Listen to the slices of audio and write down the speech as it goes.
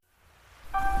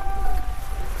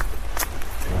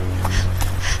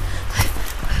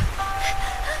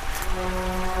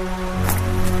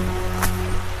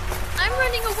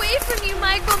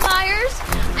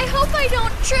I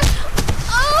don't trip.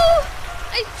 Oh,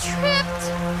 I tripped.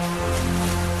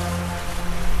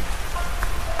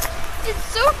 It's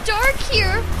so dark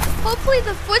here. Hopefully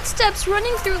the footsteps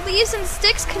running through leaves and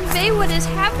sticks convey what is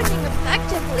happening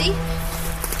effectively.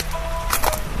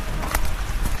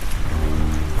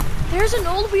 There's an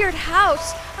old weird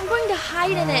house. I'm going to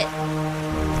hide in it.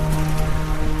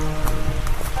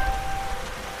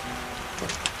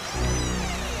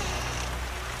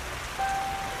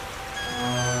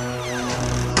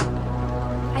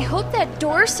 I hope that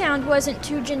door sound wasn't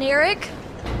too generic.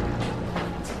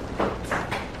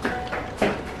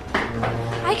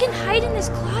 I can hide in this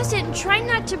closet and try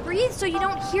not to breathe so you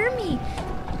don't hear me.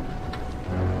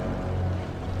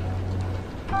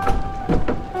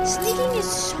 Sneaking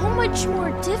is so much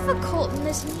more difficult in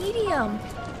this medium.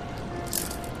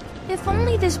 If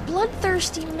only this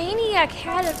bloodthirsty maniac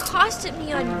had accosted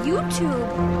me on YouTube.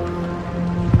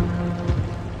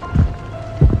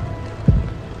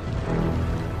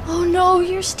 Oh no,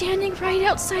 you're standing right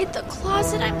outside the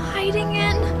closet I'm hiding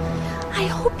in. I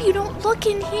hope you don't look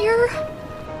in here.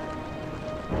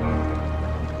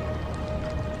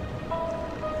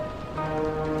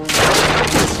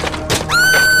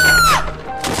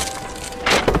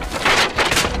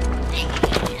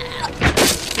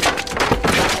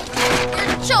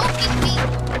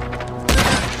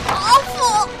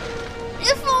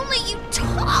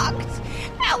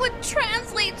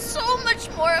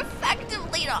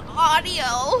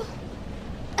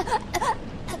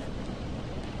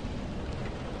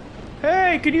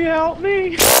 Hey, can you help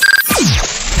me?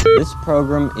 This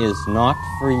program is not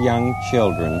for young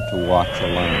children to watch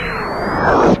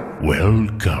alone.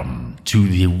 Welcome to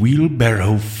the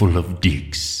Wheelbarrow Full of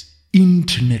Dicks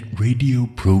internet radio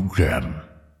program.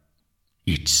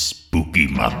 It's Spooky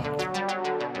Month.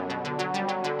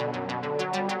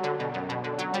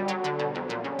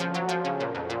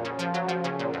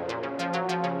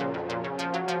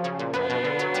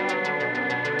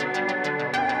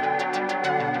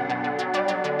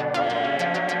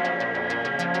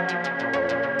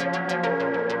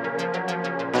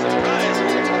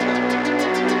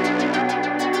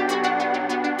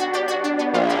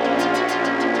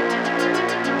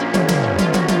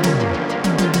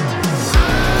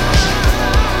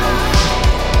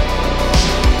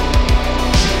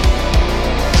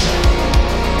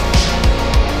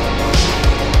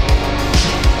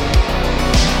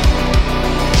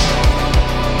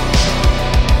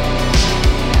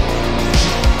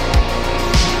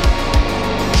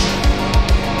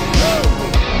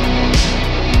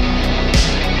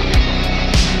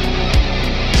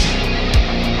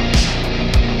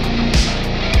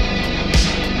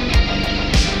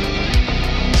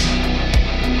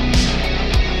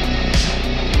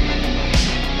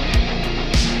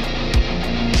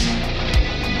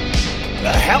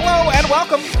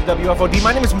 WFOD.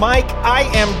 My name is Mike. I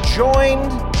am joined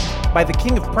by the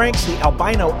king of pranks, the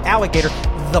albino alligator,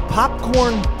 the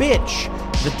popcorn bitch,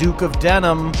 the Duke of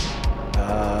Denim,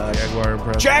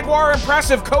 Jaguar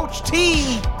Impressive, Coach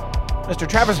T, Mr.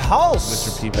 Travis Hulse,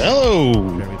 Mr. Peeps. Hello.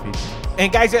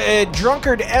 And guys,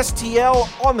 Drunkard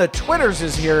STL on the Twitters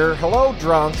is here. Hello,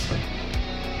 Drunk.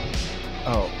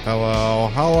 Oh.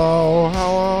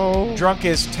 Hello. Drunk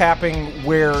is tapping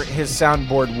where his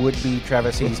soundboard would be,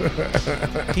 Travis.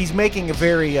 He's making a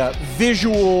very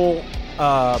visual...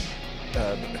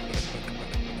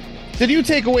 Did you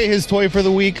take away his toy for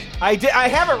the week? I did. I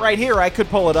have it right here. I could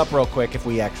pull it up real quick if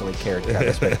we actually cared.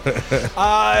 Travis.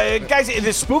 Guys,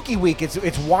 this spooky week,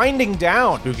 it's winding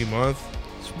down. Spooky month.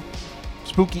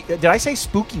 Spooky... Did I say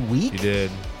spooky week? You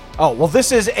did. Oh, well,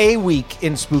 this is a week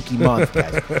in spooky month,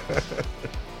 guys.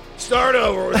 Start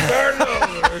over. We're starting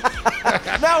over.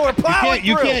 No, we're plowing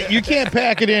You can't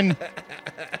pack it in.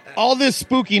 All this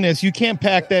spookiness, you can't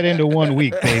pack that into 1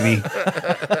 week, baby.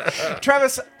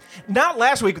 Travis, not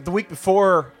last week, but the week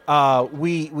before,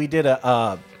 we did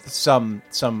some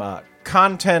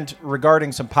content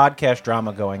regarding some podcast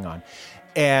drama going on.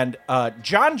 And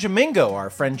John Jamingo,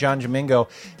 our friend John Jamingo,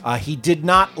 he did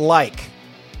not like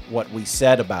what we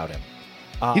said about him.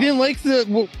 He didn't like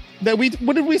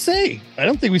what did we say? I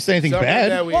don't think we said anything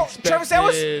bad. Well, Travis,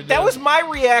 that was my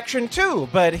reaction too,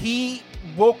 but he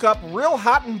woke up real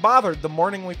hot and bothered the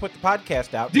morning we put the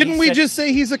podcast out. Didn't we just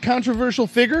say he's a controversial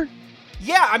figure?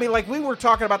 Yeah, I mean, like, we were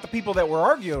talking about the people that were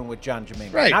arguing with John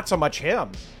Jamingo, right. Not so much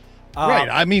him. Right.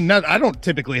 I mean, I don't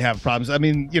typically have problems. I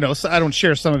mean, I don't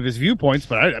share some of his viewpoints,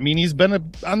 but I mean, he's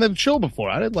been on the show before.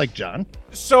 I didn't like John.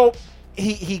 So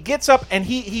he gets up and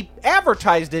he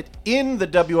advertised it in the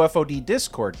WFOD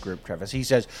Discord group, Travis. He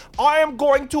says, I am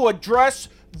going to address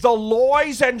the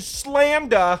lies and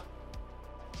slander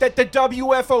that the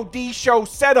WFOD show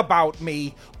said about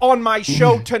me on my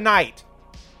show tonight.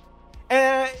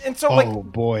 And so, oh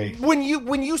boy, when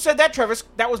you said that, Travis,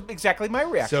 that was exactly my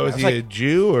reaction. So is he a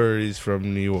Jew or he's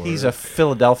from New York? He's a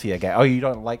Philadelphia guy. Oh, you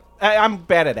don't like? I'm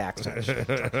bad at accents. So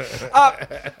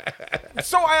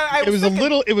I it was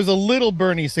thinking, it was a little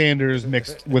Bernie Sanders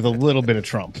mixed with a little bit of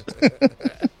Trump.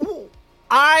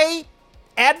 I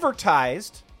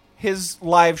advertised his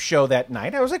live show that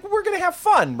night. I was like, we're gonna have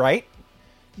fun, right?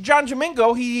 John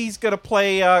Domingo, he's gonna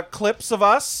play clips of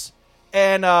us.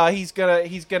 And he's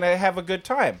gonna have a good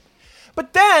time.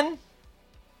 But then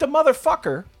the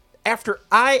motherfucker, after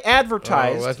I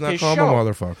advertised let's not his call show, him a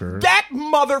motherfucker. That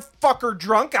motherfucker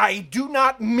drunk. I do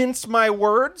not mince my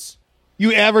words.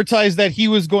 You advertised that he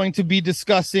was going to be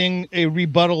discussing a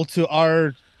rebuttal to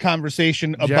our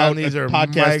conversation about these a are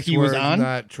podcast Mike's he was words, on.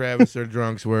 not Travis or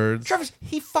Drunk's words. Travis,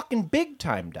 he fucking big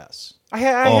timed us. I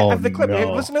have the clip. no. Hey,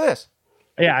 listen to this.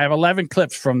 Yeah, I have 11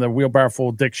 clips from the Wheelbarrow Full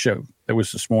of Dick show that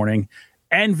was this morning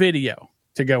and video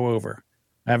to go over.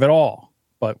 I have it all,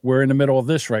 but we're in the middle of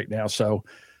this right now, so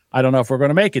I don't know if we're going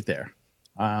to make it there.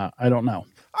 I don't know.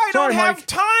 I don't Sorry, have Mike.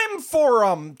 time for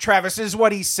him, Travis, is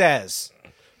what he says.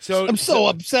 So I'm so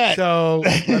upset. So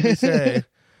let me say,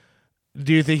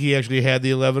 do you think he actually had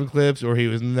the 11 clips, or he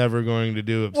was never going to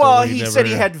do it? Well, he said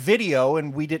he had video,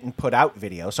 and we didn't put out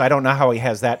video, so I don't know how he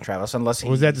has that, Travis, unless he's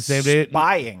Was that the same day?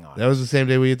 spying on it. That was the same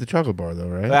day we ate the chocolate bar, though,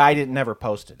 right? I never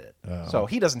posted it. So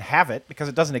he doesn't have it because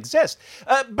it doesn't exist.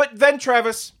 But then,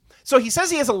 Travis, so he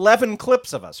says he has 11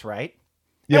 clips of us, right?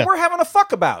 Yeah. And we're having a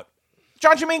fuck about.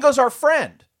 John Domingo's our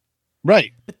friend.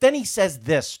 Right. But then he says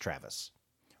this, Travis.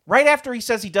 Right after he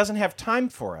says he doesn't have time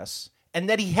for us and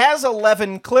that he has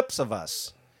 11 clips of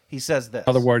us, he says this. In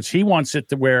other words, he wants it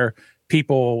to where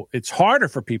it's harder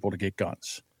for people to get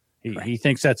guns. He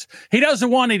thinks he doesn't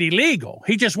want it illegal.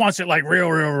 He just wants it like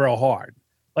real hard.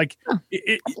 Like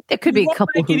there could be a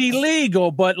couple make it hoops.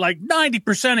 illegal, but like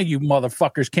 90% of you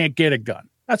motherfuckers can't get a gun.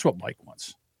 That's what Mike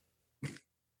wants.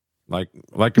 Like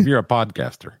if you're a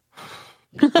podcaster.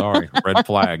 Sorry, red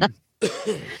flag.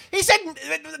 He said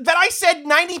that I said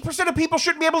 90% of people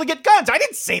shouldn't be able to get guns. I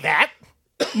didn't say that.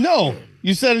 No,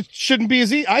 you said it shouldn't be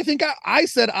as easy. I think I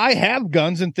said I have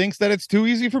guns and thinks that it's too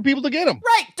easy for people to get them.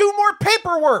 Right. Do more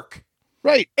paperwork.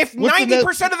 Right. If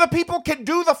 90% of the people can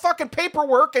do the fucking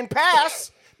paperwork and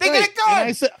pass, they get a gun. And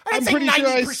I didn't I'm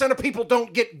say say 90% of people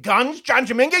don't get guns, John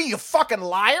Domingo, you fucking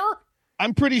liar.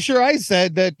 I'm pretty sure I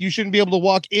said that you shouldn't be able to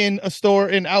walk in a store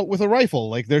and out with a rifle.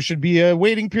 Like there should be a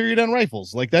waiting period on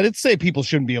rifles. Like that. It'd say people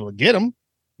shouldn't be able to get them.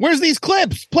 Where's these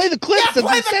clips? Play the clips. Yeah,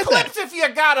 play the clips if you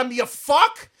got them, you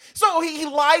fuck. So he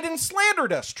lied and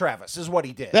slandered us, Travis, is what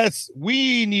he did.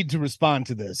 We need to respond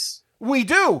to this. We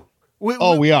do.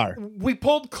 We are. We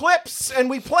pulled clips and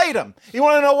we played them. You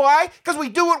want to know why? Because we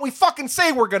do what we fucking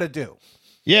say we're going to do.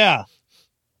 Yeah.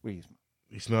 You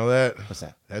smell that? What's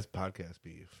that? That's podcast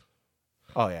beef.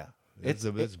 Oh, yeah. It's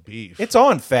beef. It's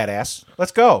on, fat ass.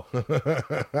 Let's go.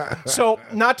 So,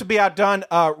 not to be outdone,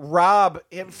 Rob,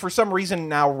 for some reason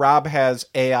now, Rob has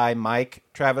AI mic,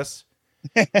 Travis.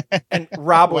 And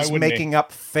Rob was making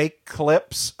up fake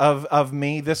clips of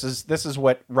me. This is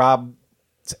what Rob's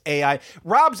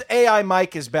AI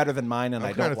mic is better than mine, and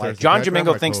I don't like it. John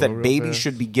Domingo thinks that babies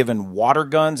should be given water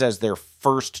guns as their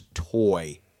first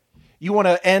toy. You want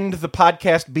to end the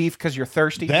podcast beef because you're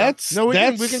thirsty? We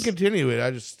can continue it.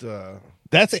 I just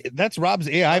that's Rob's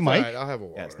AI mic. Right, I'll have a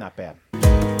water. Yeah, it's not bad.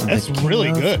 That's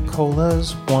really good.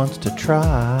 Colas wants to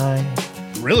try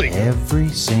really every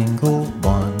single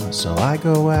one, so I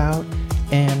go out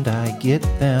and I get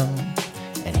them,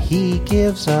 and he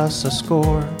gives us a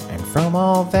score, and from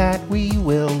all that we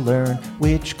will learn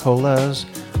which colas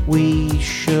we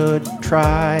should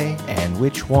try and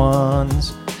which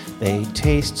ones. They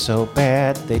taste so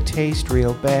bad, they taste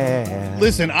real bad.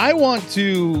 Listen, I want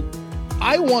to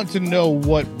know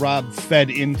what Rob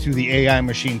fed into the AI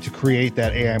machine to create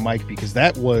that AI mic, because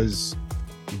that was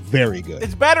very good.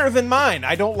 It's better than mine.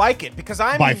 I don't like it because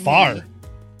I'm by far.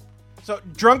 So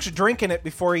Drunk's drinking it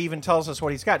before he even tells us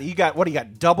what he's got. You got what? Do you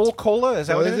got? Double cola? Is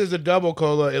that what this is? A double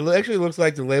cola. It actually looks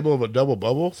like the label of a double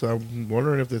bubble. So I'm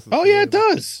wondering if this. Oh yeah, it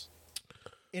does.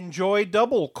 Enjoy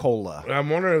double cola. I'm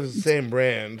wondering if it's the same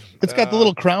brand. It's got the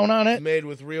little crown on it. Made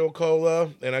with real cola,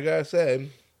 and I gotta say,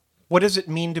 what does it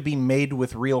mean to be made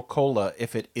with real cola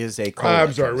if it is a cola?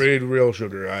 I'm sorry, made real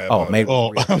sugar. Made with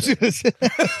real I was gonna say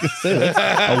that's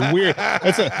a weird.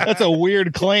 That's a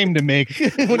weird claim to make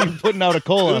when you're putting out a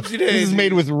cola. This is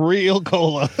made with real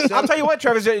cola. I'll tell you what,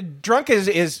 Travis. Drunk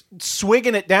is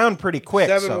swigging it down pretty quick.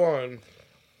 7-1.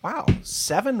 Wow,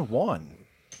 7-1.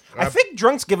 I think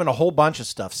Drunk's given a whole bunch of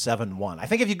stuff 7-1. I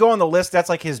think if you go on the list, that's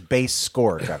like his base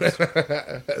score, Travis.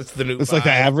 That's the new. It's like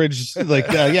the average.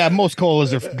 Like, most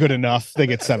colas are good enough. They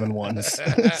get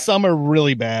 7-1s. Some are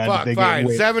really bad. Fuck, they fine,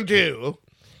 get 7-2.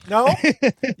 No,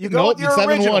 you go with your 7-1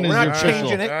 original. is We're your not changing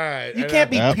official. it. All right, You can't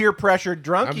be Yep. peer pressured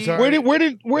drunk. I'm You- sorry. Where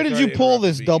did you Sorry, pull interrupt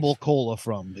this me. double cola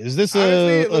from? Is this Honestly,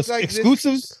 a it looks like this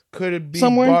exclusives? Could it be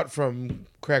somewhere? bought from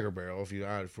Cracker Barrel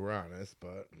if we're honest,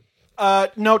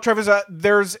 but No, Travis.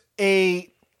 There's a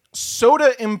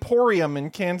soda emporium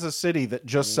in Kansas City that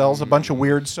just sells a bunch of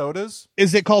weird sodas.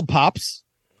 Is it called Pops?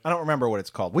 I don't remember what it's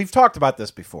called. We've talked about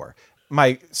this before.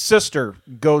 My sister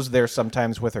goes there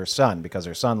sometimes with her son because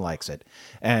her son likes it.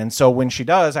 And so when she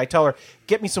does, I tell her,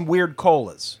 get me some weird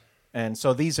colas. And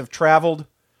so these have traveled.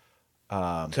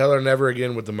 tell her never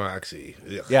again with the Moxie.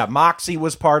 Ugh. Yeah, Moxie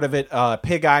was part of it.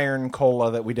 Pig Iron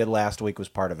Cola that we did last week was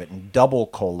part of it. And Double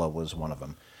Cola was one of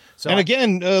them. So And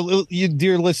again, you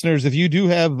dear listeners, if you do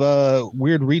have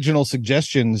weird regional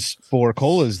suggestions for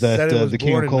colas that Said it was the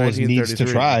King born of in Colas needs to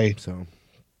 1933, try, So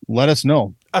let us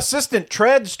know. Assistant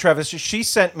Treads, Travis, she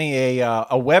sent me a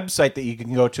website that you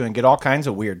can go to and get all kinds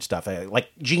of weird stuff. Like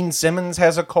Gene Simmons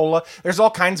has a cola. There's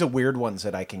all kinds of weird ones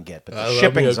that I can get, but the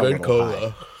shipping's a little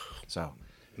high. So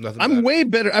nothing I'm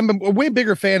a way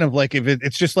bigger fan of like if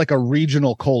it's just like a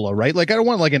regional cola, right? Like I don't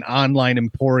want like an online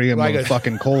emporium Like of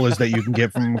fucking colas that you can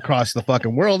get from across the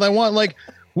fucking world. I want like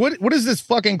what is this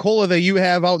fucking cola that you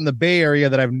have out in the Bay Area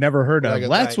that I've never heard of?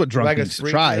 That's what Drunk needs to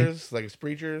try. Like a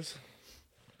Spreechers.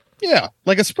 Yeah,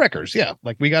 like a Spreckers, yeah,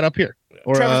 like we got up here.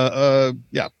 Or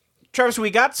yeah. Travis, we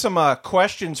got some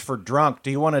questions for Drunk. Do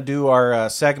you want to do our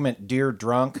segment Dear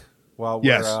Drunk while we're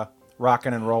Yes.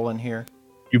 rocking and rolling here?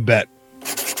 You bet.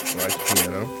 Like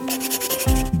piano.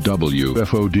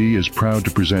 WFOD is proud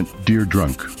to present Dear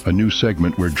Drunk, a new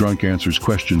segment where Drunk answers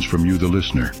questions from you, the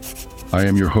listener. I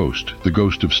am your host, the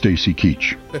ghost of Stacy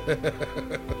Keach.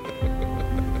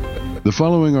 The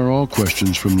following are all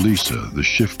questions from Lisa, the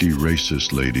shifty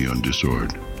racist lady on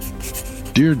Disord.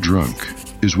 Dear Drunk,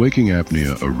 is waking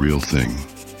apnea a real thing?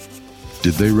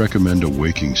 Did they recommend a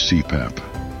waking CPAP?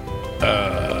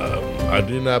 I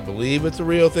do not believe it's a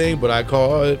real thing, but I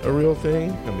call it a real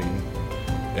thing. I mean,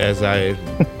 as I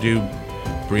do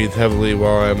breathe heavily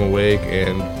while I'm awake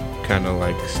and kind of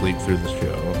like sleep through the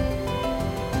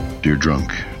show. Dear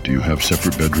Drunk, do you have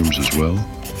separate bedrooms as well?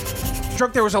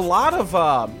 Drunk, there was a lot of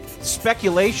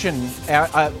speculation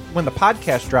when the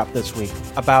podcast dropped this week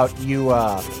about you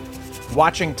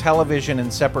watching television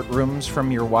in separate rooms from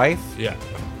your wife. Yeah.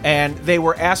 And they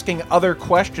were asking other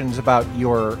questions about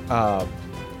your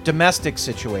domestic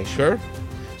situation. Sure.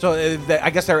 So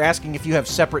I guess they're asking if you have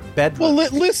separate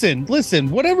bedrooms. Well, listen.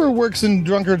 Whatever works in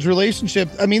Drunkard's relationship,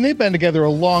 I mean, they've been together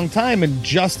a long time and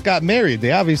just got married.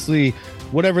 They obviously,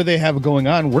 whatever they have going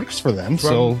on works for them.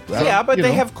 Yeah, but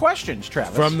they have questions,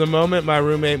 Travis. From the moment my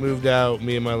roommate moved out,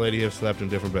 me and my lady have slept in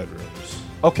different bedrooms.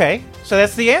 Okay, so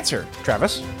that's the answer,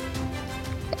 Travis.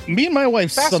 Me and my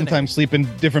wife sometimes sleep in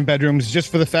different bedrooms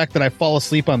just for the fact that I fall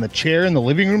asleep on the chair in the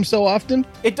living room so often.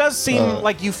 It does seem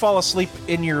like you fall asleep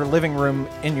in your living room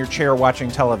in your chair watching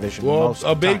television. Well, most a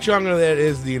of the big time. chunk of that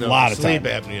is the Lot of sleep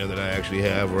time. apnea that I actually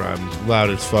have, where I'm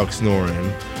loud as fuck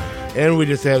snoring, and we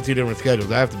just have two different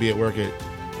schedules. I have to be at work at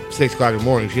 6 o'clock in the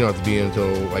morning. She don't have to be in until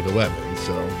like 11.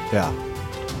 So yeah,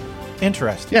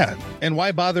 interesting. Yeah, and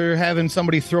why bother having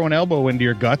somebody throw an elbow into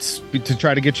your guts to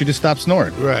try to get you to stop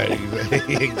snoring? right,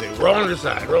 exactly. Roll on the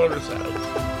side. Roll on the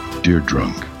side. Dear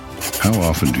Drunk, how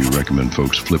often do you recommend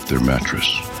folks flip their mattress?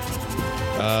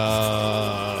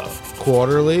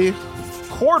 Quarterly.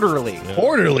 Quarterly.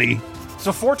 Quarterly.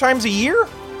 So 4 times a year?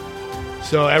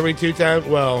 So every 2 times.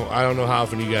 Well, I don't know how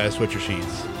often you guys switch your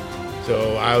sheets.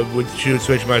 So I would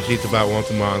switch my sheets about once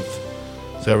a month.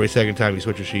 So every second time you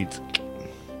switch your sheets.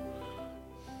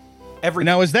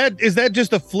 Now is that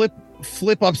just a flip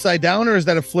upside down, or is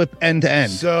that a flip end to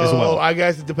end So as well? I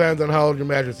guess it depends on how old your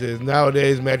mattress is.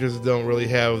 Nowadays, mattresses don't really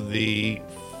have the.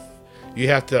 You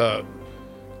have to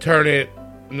turn it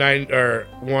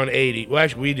 180. Well,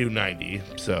 actually, we do 90.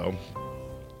 So,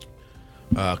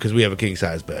 because we have a king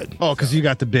size bed. Oh, because you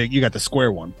got the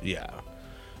square one. Yeah,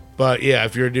 but yeah,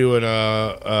 if you're doing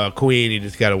a queen, you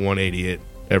just got to 180 it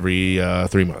every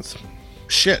 3 months.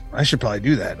 Shit, I should probably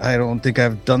do that. I don't think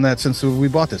I've done that since we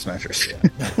bought this mattress.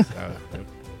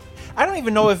 I don't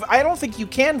even know I don't think you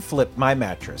can flip my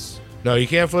mattress. No, you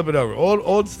can't flip it over.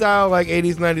 Old style, like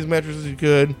 80s, 90s mattresses, you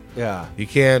could. Yeah. You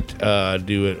can't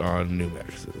do it on new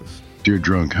mattresses. Dear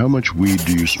Drunk, how much weed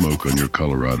do you smoke on your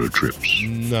Colorado trips?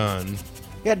 None.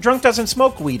 Yeah, Drunk doesn't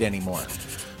smoke weed anymore.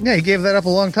 Yeah, he gave that up a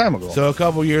long time ago. So a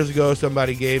couple years ago,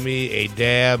 somebody gave me a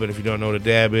dab, and if you don't know what a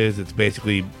dab is, it's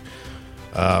basically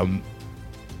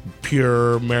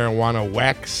pure marijuana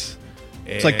wax.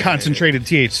 It's like concentrated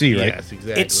THC, right? Yes,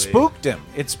 exactly. It spooked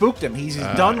him. He's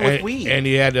done with weed. And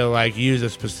you had to like use a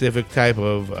specific type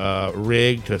of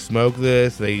rig to smoke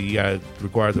this.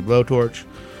 Requires a blowtorch.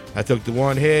 I took the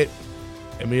one hit,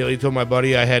 immediately told my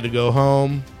buddy I had to go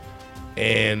home.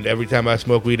 And every time I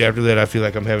smoke weed after that, I feel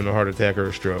like I'm having a heart attack or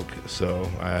a stroke. So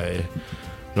I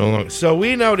no longer. So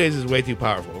weed nowadays is way too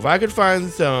powerful. If I could find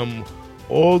some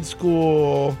old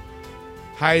school,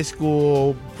 high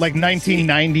school, like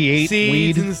 1998 seeds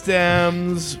weed and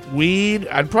stems weed,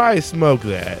 I'd probably smoke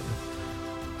that.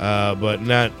 But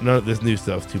none of this new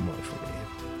stuff's too much for me.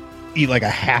 Eat like a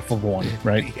half of one,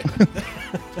 right?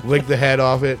 Lick the head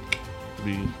off it.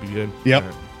 Be good. Yep.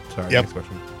 Right. Sorry. Yep. Next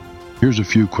question. Here's a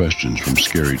few questions from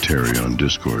Scary Terry on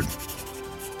Discord.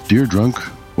 Dear Drunk,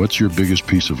 what's your biggest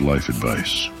piece of life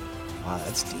advice? Wow,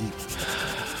 that's deep.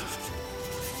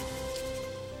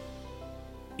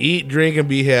 Eat, drink, and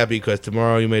be happy, because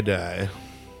tomorrow you may die.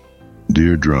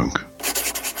 Dear Drunk,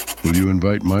 will you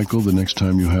invite Michael the next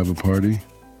time you have a party?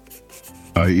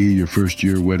 I.e. your first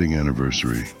year wedding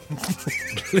anniversary.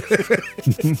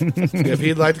 If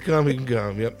he'd like to come, he can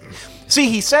come. Yep. See,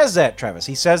 he says that, Travis.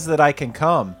 He says that I can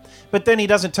come, but then he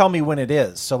doesn't tell me when it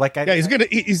is. So, like, yeah, he's gonna.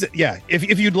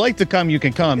 If you'd like to come, you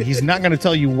can come. He's not gonna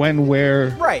tell you when, where.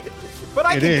 Right. But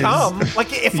I can come.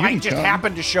 Like, if I just come.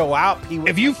 happen to show up, he would.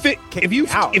 If you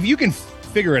can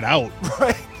figure it out,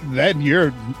 right, then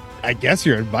I guess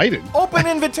you're invited. Open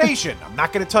invitation. I'm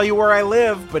not going to tell you where I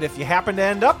live, but if you happen to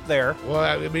end up there. Well,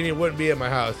 I mean, it wouldn't be at my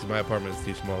house. My apartment is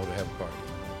too small to have a party.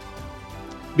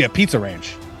 Yeah, Pizza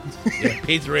Ranch. Yeah,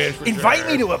 Pizza Ranch. For Invite sure.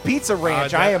 me to a Pizza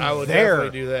Ranch. I there. would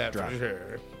definitely do that for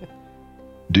sure.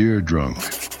 Dear Drunk,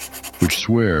 which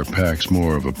swear packs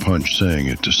more of a punch saying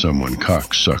it to someone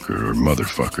cocksucker or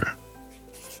motherfucker?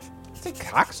 I think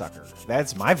cocksucker.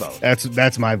 That's my vote.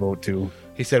 That's my vote too.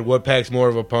 He said, "What packs more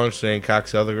of a punch, saying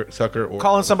cocksucker or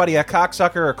calling somebody a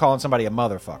cocksucker or calling somebody a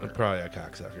motherfucker?" Probably a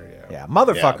cocksucker. Yeah. Yeah,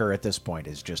 motherfucker at this point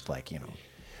is just like, you know.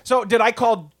 So did I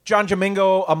call John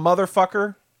Domingo a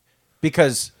motherfucker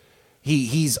because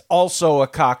he's also a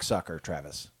cocksucker,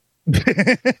 Travis?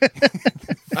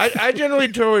 I generally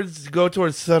go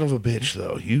towards son of a bitch,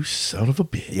 though. You son of a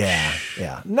bitch.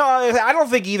 Yeah. No, I don't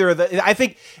think either of the. I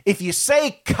think if you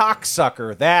say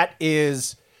cocksucker, that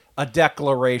is a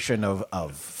declaration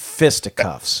of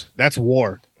fisticuffs. That's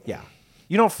war. Yeah.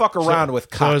 You don't fuck around with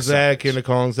cocksuckers. So is that akin to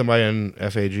calling somebody an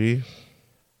FAG?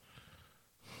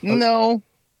 No.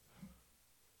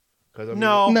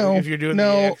 No. If you're doing the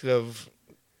act of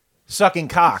sucking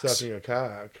cocks. Sucking a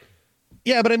cock.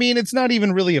 Yeah, but I mean, it's not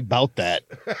even really about that.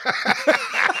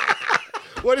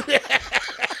 What's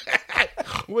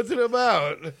it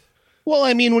about? Well,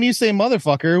 I mean, when you say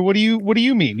motherfucker, what do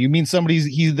you mean? You mean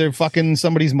they're fucking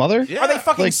somebody's mother? Yeah. Are they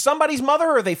fucking somebody's mother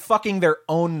or are they fucking their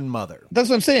own mother? That's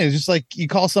what I'm saying. It's just like you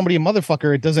call somebody a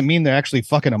motherfucker, it doesn't mean they're actually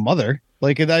fucking a mother.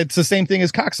 Like it's the same thing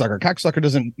as cocksucker. Cocksucker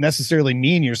doesn't necessarily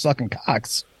mean you're sucking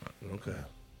cocks. Okay.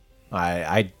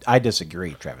 I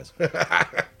disagree, Travis.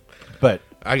 But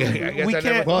I guess we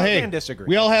can't disagree.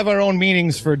 We all have our own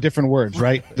meanings for different words,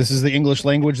 right? This is the English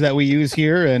language that we use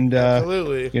here, and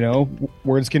absolutely,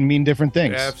 words can mean different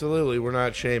things. Absolutely, we're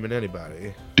not shaming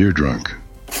anybody. Dear Drunk,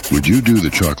 would you do the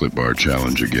chocolate bar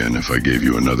challenge again if I gave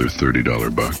you another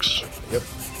 $30 bucks? Yep.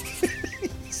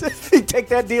 He'd take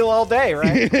that deal all day,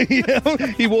 right?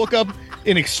 He woke up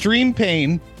in extreme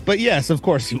pain, but yes, of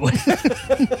course he would.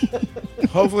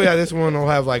 Hopefully this one will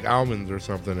have like almonds or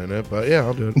something in it, but yeah,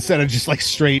 I'll do it. Instead of just like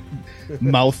straight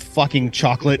mouth fucking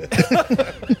chocolate.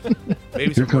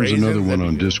 Here comes another one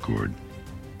on Discord.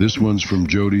 This one's from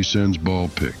Jody Sends Ball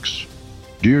Pics.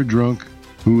 Dear Drunk,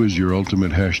 who is your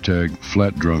ultimate hashtag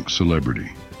flat drunk celebrity?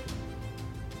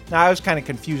 Now, I was kind of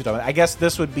confused on it. I guess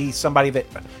this would be somebody that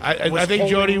I think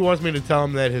Jody wants me to tell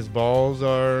him that his balls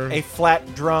are a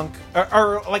flat drunk,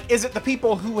 or like, is it the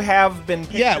people who have been?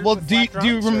 Yeah. Well, do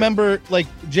you remember like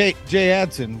Jay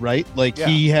Adson, right? Like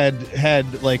he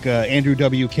had like Andrew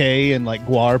WK and like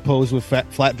Guar pose with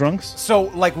flat drunks. So,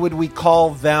 like, would we call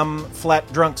them flat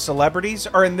drunk celebrities,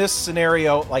 or in this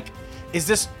scenario, like, is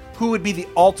this who would be the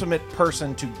ultimate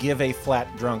person to give a flat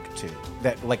drunk to?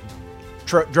 That like.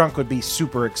 Drunk would be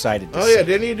super excited to see. Yeah,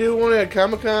 didn't he do one at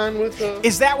Comic-Con with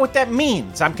Is that what that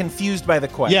means? I'm confused by the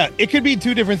question. Yeah, it could be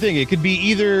two different things. It could be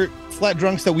either flat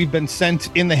drunks that we've been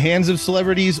sent in the hands of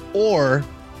celebrities, or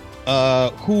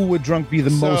who would drunk be the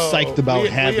most psyched about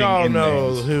having we all in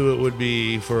know bands? Who it would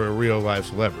be for a real-life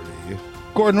celebrity.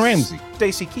 Gordon Ramsay.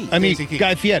 Stacy Keach. I mean,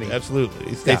 Guy Fieri.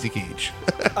 Absolutely. Stacy Keach.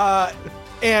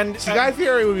 And Guy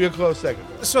Fieri would be a close second.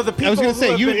 So the people I was going to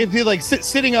say, been, if you're like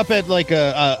sitting up at like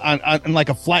on like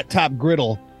a flat top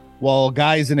griddle while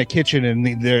guys in a kitchen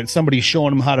and there's somebody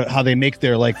showing them how they make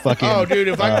their like fucking Oh, dude,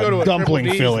 if I could go to a dumpling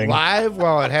Triple D's filling live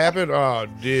while it happened, oh,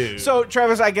 dude. So,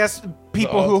 Travis, I guess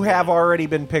people who have already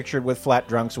been pictured with flat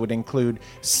drunks would include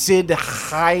Sid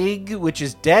Haig, which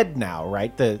is dead now,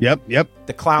 right? Yep.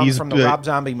 The clown He's from the good. Rob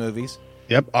Zombie movies.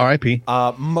 Yep, R.I.P.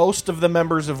 Most of the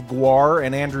members of GWAR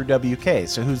and Andrew W.K.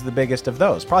 So who's the biggest of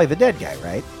those? Probably the dead guy,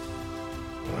 right?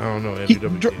 I don't know.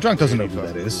 Drunk doesn't know who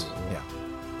that is. Yeah.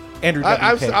 Andrew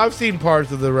W.K. I've seen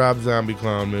parts of the Rob Zombie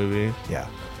clown movie. Yeah.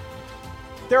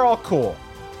 They're all cool.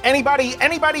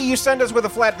 Anybody you send us with a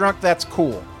flat drunk, that's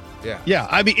cool. Yeah. Yeah,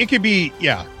 I mean, it could be,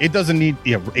 it doesn't need,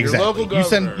 exactly. local You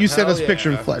send governor. us Hell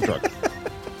picture yeah. of flat drunk.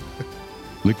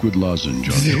 Liquid Lozenge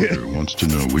on Twitter wants to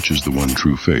know which is the one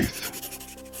true faith.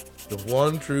 The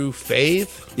one true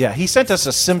faith? Yeah, he sent us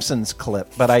a Simpsons clip,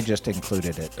 but I just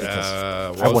included it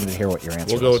because I wanted to hear what your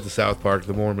answer was. We'll go with the South Park,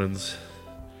 the Mormons.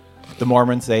 The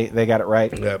Mormons, they got it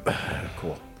right? Yep.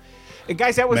 Cool. Hey,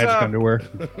 guys, that was Magic underwear.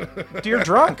 Dear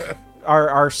Drunk,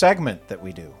 our segment that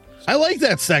we do. I like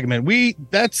that segment.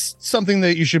 That's something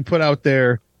that you should put out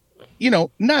there,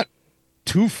 not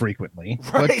too frequently,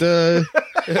 Right. but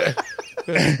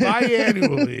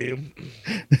Biannually.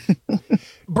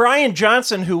 Brian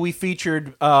Johnson, who we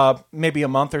featured maybe a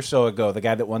month or so ago, the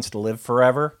guy that wants to live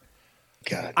forever.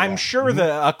 God, I'm sure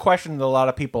a question that a lot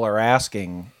of people are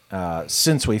asking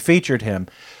since we featured him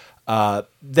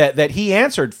that he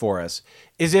answered for us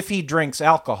is if he drinks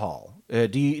alcohol.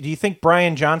 Do you think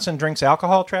Brian Johnson drinks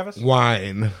alcohol, Travis?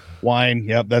 Wine.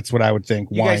 Yep, that's what I would think.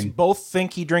 You Wine. guys both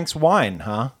think he drinks wine,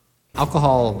 huh?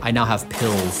 Alcohol, I now have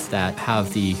pills that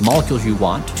have the molecules you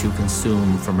want to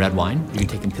consume from red wine. You can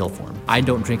take in pill form. I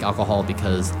don't drink alcohol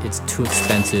because it's too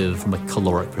expensive from a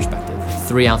caloric perspective.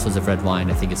 3 ounces of red wine,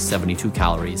 I think, is 72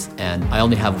 calories, and I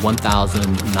only have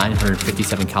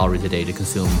 1,957 calories a day to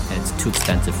consume, and it's too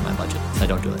expensive for my budget, so I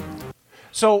don't do it.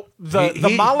 So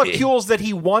the molecules that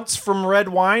he wants from red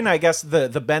wine, I guess the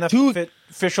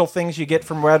beneficial things you get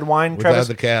from red wine, Without Travis,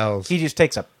 the cows. he just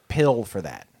takes a pill for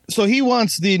that. So he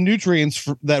wants the nutrients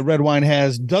that red wine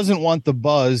has, doesn't want the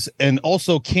buzz, and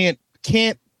also can't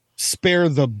spare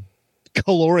the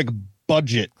caloric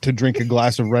budget to drink a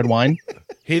glass of red wine.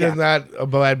 He does not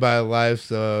abide by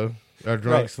life's or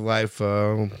drunk's life.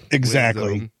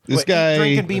 Exactly. Wisdom. This guy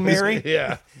Drink and be merry.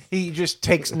 Yeah. He just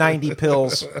takes 90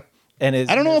 pills and is.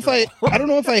 I don't know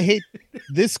if I hate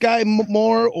this guy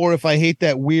more or if I hate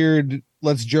that weird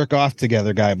let's jerk off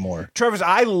together guy more. Travis,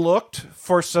 I looked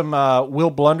for some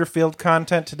Will Blunderfield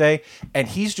content today, and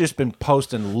he's just been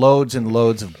posting loads and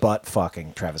loads of butt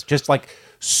fucking, Travis. Just like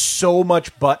so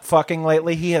much butt fucking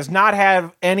lately. He has not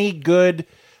had any good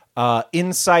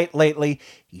insight lately.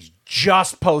 He's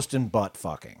just posting butt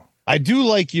fucking. I do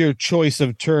like your choice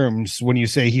of terms when you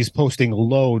say he's posting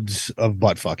loads of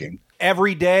butt fucking.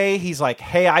 Every day, he's like,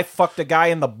 hey, I fucked a guy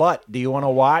in the butt. Do you want to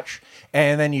watch?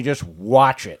 And then you just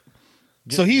watch it.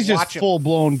 So he's just full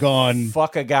blown gone.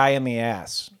 Fuck a guy in the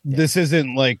ass. This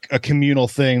isn't like a communal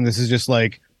thing. This is just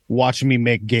like watching me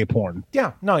make gay porn.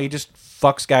 Yeah, no, he just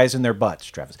fucks guys in their butts,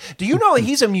 Travis. Do you know that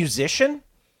he's a musician?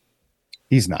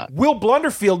 He's not. Will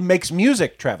Blunderfield makes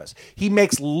music, Travis. He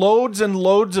makes loads and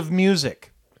loads of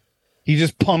music. He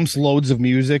just pumps loads of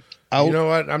music out. You know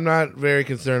what? I'm not very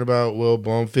concerned about Will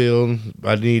Blunderfield.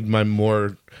 I need my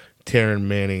more Taryn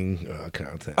Manning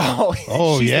content.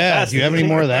 Oh yeah. Do you have any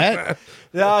more of that?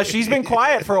 She's been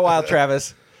quiet for a while,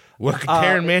 Travis.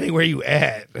 Taryn Manning, where you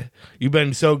at? You've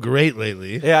been so great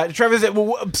lately. Yeah, Travis.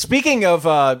 Speaking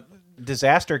of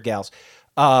disaster gals,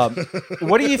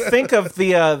 what do you think of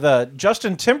the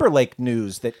Justin Timberlake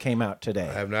news that came out today?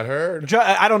 I have not heard.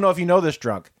 I don't know if you know this,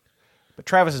 Drunk, but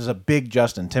Travis is a big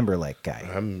Justin Timberlake guy.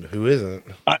 Who isn't?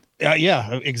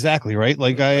 Yeah, exactly. Right.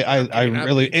 Like I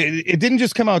really, it didn't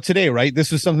just come out today, right?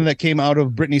 This was something that came out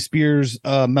of Britney Spears'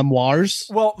 memoirs.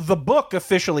 Well, the book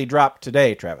officially dropped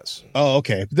today, Travis. Oh,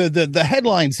 okay. The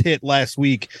headlines hit last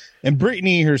week, and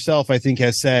Britney herself, I think,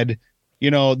 has said,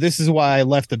 this is why I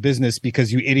left the business,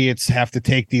 because you idiots have to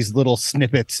take these little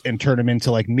snippets and turn them into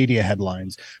like media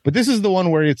headlines. But this is the one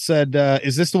where it said,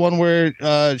 is this the one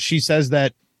where she says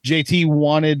that JT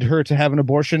wanted her to have an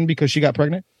abortion because she got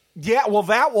pregnant? Yeah, well,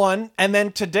 that one. And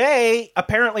then today,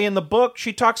 apparently in the book,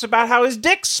 she talks about how his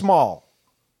dick's small.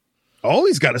 Oh,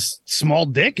 he's got a small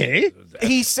dick, eh?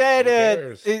 He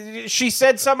said, she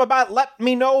said something about let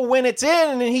me know when it's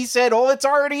in. And he said, oh, it's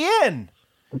already in.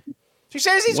 She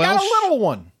says he's got a little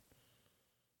one.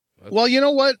 Well, you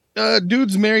know what?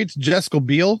 Dude's married to Jessica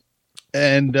Biel,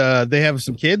 and they have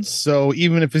some kids. So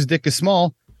even if his dick is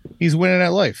small, He's winning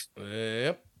at life.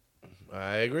 Yep.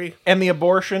 I agree. And the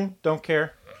abortion, don't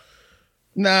care.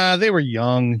 Nah, they were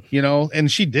young, you know,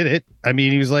 and she did it. I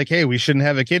mean, he was like, hey, we shouldn't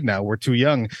have a kid now. We're too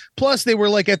young. Plus, they were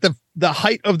like at the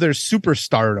height of their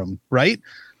superstardom, right?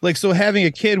 Like, so having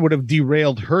a kid would have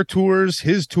derailed her tours,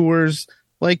 his tours.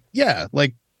 Like, yeah,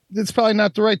 like, it's probably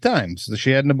not the right time. So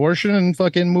she had an abortion and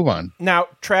fucking move on. Now,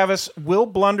 Travis, Will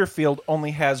Blunderfield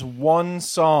only has one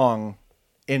song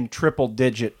in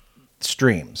triple-digit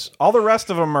streams. All the rest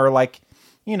of them are like,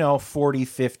 40,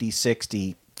 50,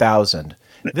 60,000.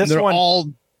 This They're one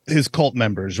all his cult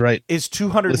members, right? Is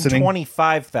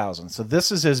 225,000. So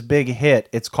this is his big hit.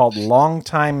 It's called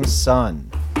Longtime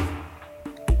Son.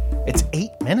 It's 8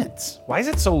 minutes. Why is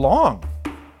it so long?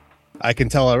 I can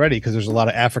tell already because there's a lot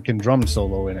of African drum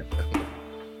solo in it.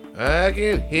 I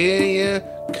can hear you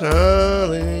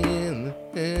calling in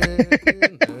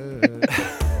the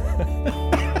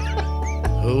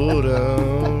hold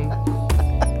on.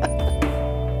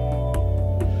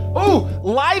 Oh,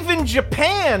 live in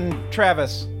Japan,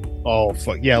 Travis. Oh,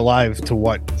 fuck. Yeah, live to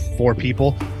what? 4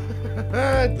 people?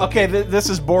 Okay, this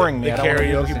is boring me. The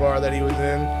karaoke bar that he was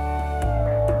in.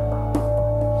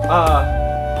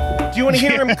 Do you want to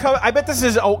hear him cover? I bet this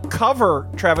is a cover,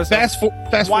 Travis. Fast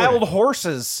Wild forward.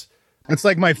 Horses. It's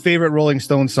like my favorite Rolling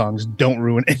Stones songs. Don't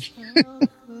ruin it.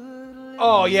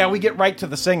 Oh, yeah, we get right to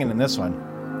the singing in this one.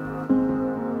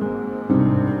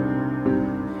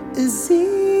 It's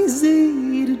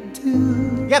easy to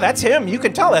do. Yeah, that's him. You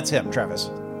can tell that's him, Travis.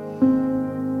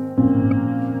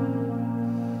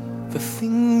 The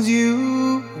things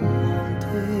you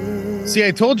wanted. See,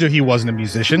 I told you he wasn't a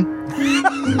musician.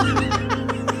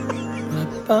 I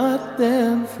bought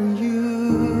them for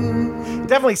you.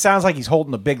 Definitely sounds like he's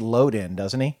holding a big load in,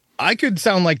 doesn't he? I could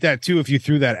sound like that too if you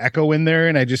threw that echo in there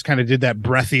and I just kind of did that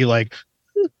breathy, like,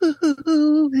 where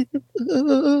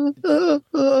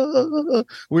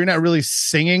you're not really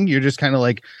singing, you're just kind of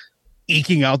like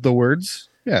eking out the words.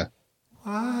 Yeah.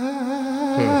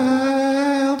 Wild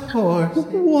horse.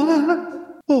 Wild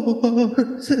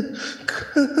horse.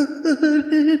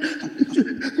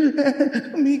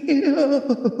 Me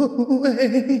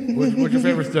away. What's your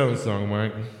favorite Stones song,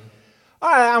 Mike?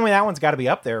 I mean, that one's got to be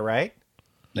up there, right?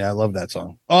 Yeah, I love that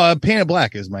song. Painted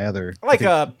Black is my other. I like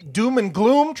Doom and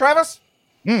Gloom, Travis.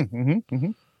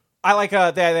 I like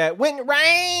that when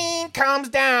rain comes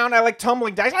down. I like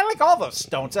Tumbling Dice. I like all those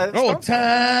Stones. Time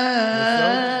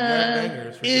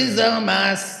is on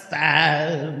my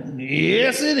side.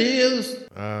 Yes, it is.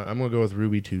 I'm gonna go with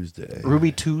Ruby Tuesday.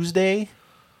 Ruby Tuesday.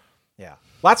 Yeah,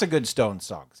 lots of good Stones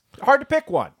songs. Hard to pick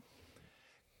one.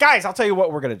 Guys, I'll tell you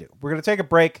what we're gonna do. We're gonna take a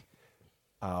break.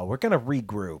 We're gonna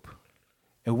regroup,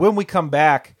 and when we come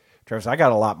back, Travis, I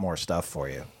got a lot more stuff for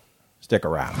you. Stick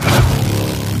around.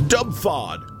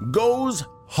 Dubfod goes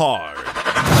hard.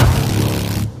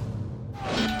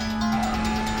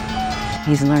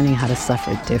 He's learning how to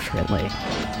suffer differently.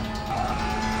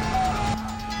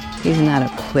 He's not a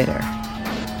quitter.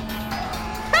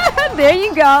 There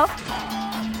you go.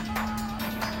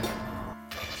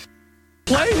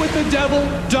 Play with the devil,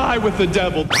 die with the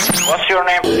devil. What's your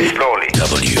name? Slowly.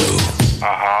 W.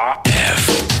 F.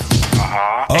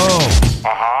 O.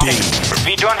 D.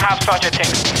 We don't have such a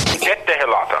thing. Get the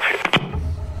hell out of here.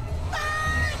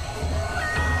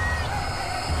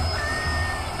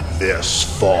 This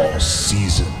fall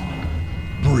season,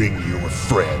 bring your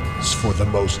friends for the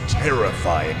most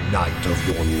terrifying night of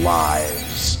your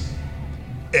lives.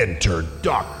 Enter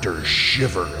Dr.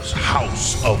 Shiver's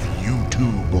House of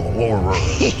YouTube Horror.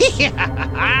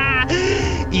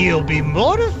 You'll be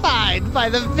mortified by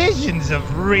the visions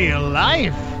of real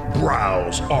life.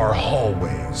 Browse our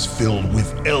hallways filled with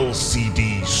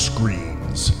LCD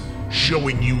screens,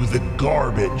 showing you the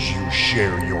garbage you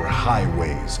share your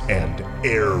highways and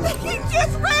air with. He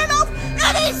just ran off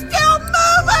and he's still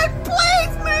moving!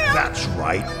 Please, man! That's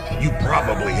right. You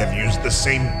probably have used the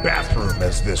same bathroom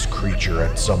as this creature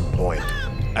at some point,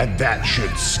 and that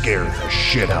should scare the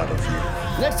shit out of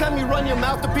you. Next time you run your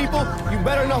mouth to people, you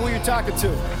better know who you're talking to.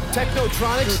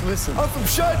 Technotronics? Dude, listen. I'm from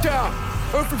Chi-Town.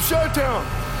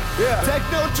 Yeah.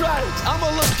 Technotronics. I'm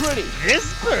gonna look pretty.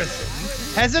 This person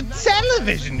has a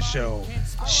television show.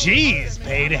 She's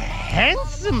paid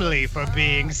handsomely for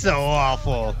being so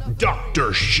awful.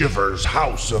 Dr. Shiver's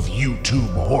House of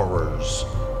YouTube Horrors.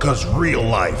 'Cause real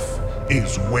life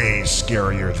is way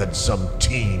scarier than some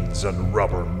teens and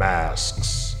rubber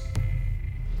masks.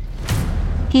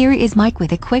 Here is Mike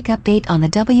with a quick update on the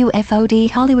WFOD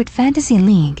Hollywood Fantasy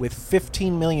League. With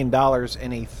 $15 million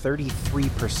and a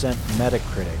 33%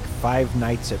 Metacritic, Five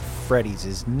Nights at Freddy's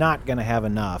is not going to have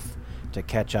enough to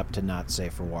catch up to Not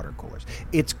Safe for Water Coolers.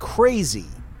 It's crazy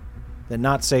that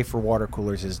Not Safe for Water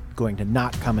Coolers is going to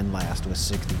not come in last with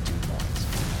 62 points.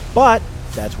 But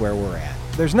that's where we're at.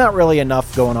 There's not really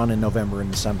enough going on in November and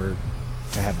December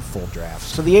to have a full draft.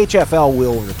 So the HFL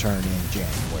will return in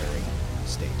January.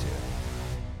 Stay tuned.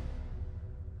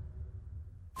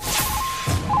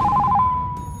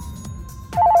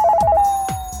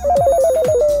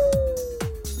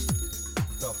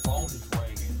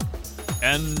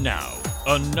 And now,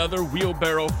 another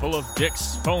wheelbarrow full of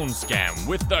dicks phone scam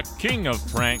with the king of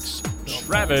pranks,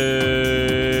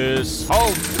 Travis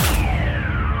Holt.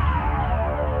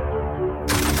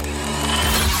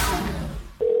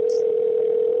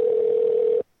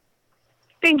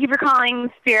 Thank you for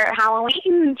calling Spirit Halloween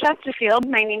in Chesterfield.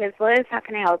 My name is Liz. How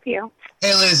can I help you?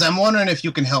 Hey, Liz, I'm wondering if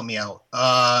you can help me out.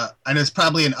 I know it's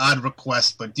probably an odd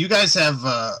request, but do you guys have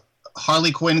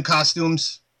Harley Quinn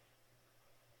costumes?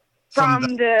 From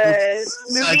the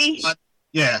movie?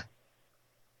 Yeah.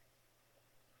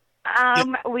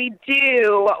 We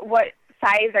do. What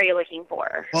size are you looking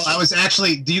for? Well,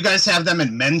 do you guys have them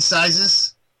in men's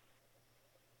sizes?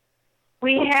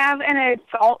 We have an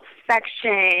adult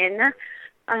section.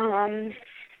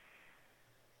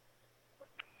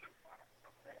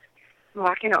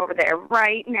 Walking over there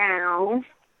right now.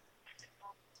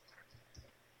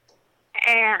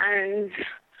 And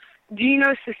do you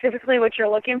know specifically what you're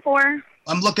looking for?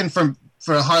 I'm looking for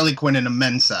a Harley Quinn in a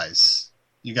men's size.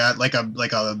 You got like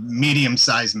a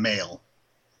medium-sized male.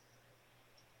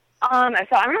 So I'm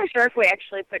not sure if we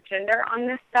actually put gender on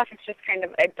this stuff. It's just kind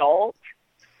of adult.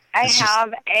 I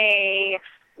have a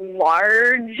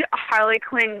large Harley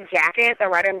Quinn jacket, the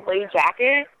red and blue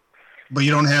jacket. But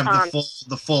you don't have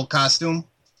the full costume?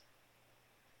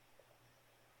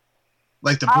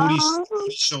 Like the booty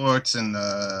shorts and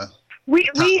the... We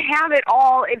have it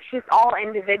all. It's just all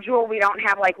individual. We don't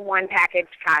have like one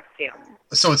packaged costume.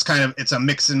 So it's a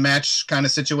mix and match kind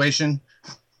of situation?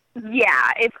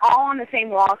 Yeah, it's all on the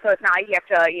same wall, so it's not like you have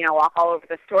to, walk all over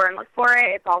the store and look for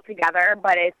it. It's all together,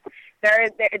 but it's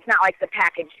not like the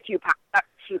packaged coupons.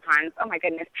 Oh my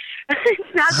goodness.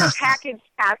 It's not the packaged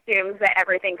costumes that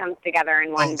everything comes together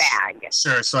in one bag.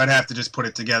 Sure, so I'd have to just put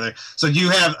it together. So do you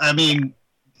have,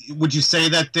 would you say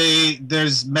that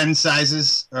there's men's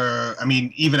sizes, or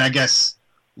even I guess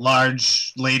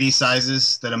large lady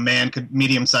sizes that a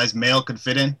medium-sized male could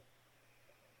fit in?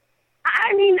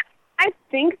 I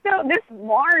think so. This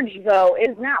large, though,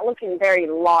 is not looking very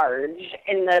large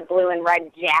in the blue and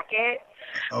red jacket.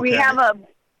 Okay. We have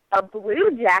a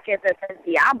blue jacket that says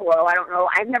Diablo. I don't know.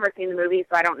 I've never seen the movie,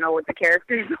 so I don't know what the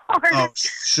characters are. Oh,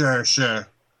 sure.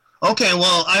 Okay,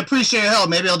 well, I appreciate your help.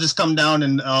 Maybe I'll just come down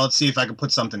and I'll see if I can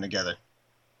put something together.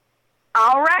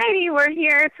 All righty. We're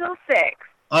here till 6.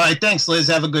 All right. Thanks, Liz.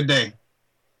 Have a good day.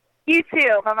 You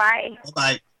too. Bye-bye.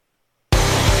 Bye.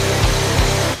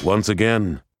 Once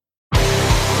again,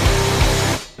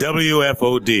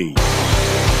 WFOD,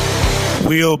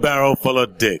 wheelbarrow full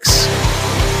of dicks.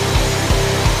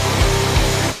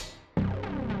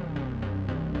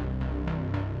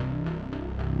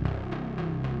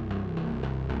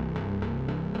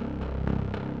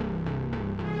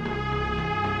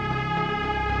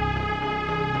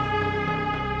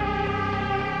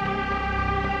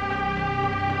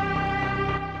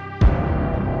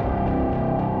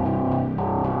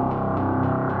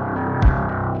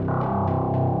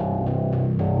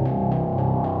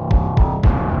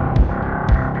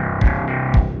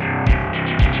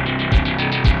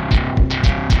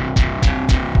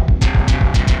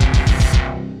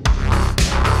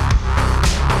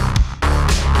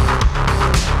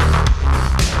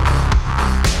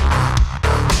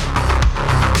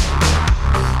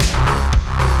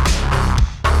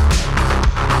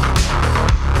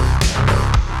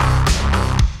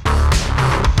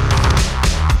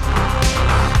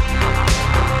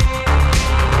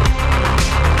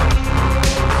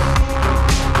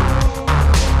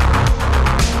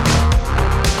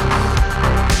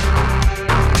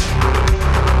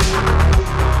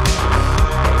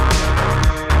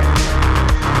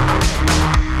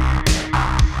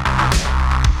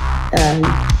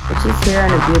 Here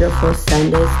on a beautiful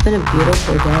Sunday. It's been a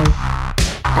beautiful day.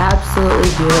 Absolutely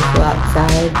beautiful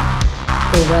outside.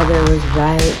 The weather was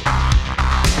right.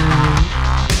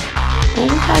 I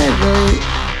just had a really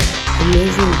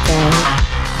amazing day.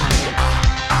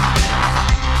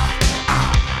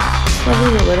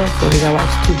 Loving the little things. I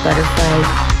watched 2 butterflies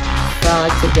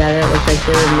frolic together. It looked like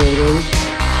they were mating.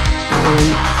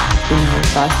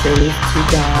 Foster these 2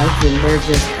 dogs, and they're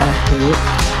just a hoot.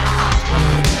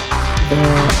 They're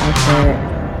out there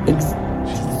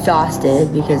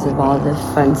exhausted because of all the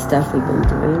fun stuff we've been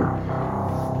doing.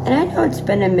 And I know it's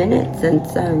been a minute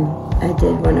since I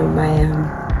did one of my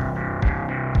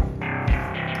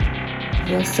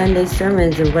the Sunday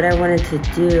sermons, and what I wanted to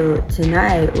do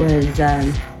tonight was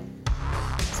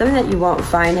something that you won't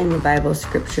find in the Bible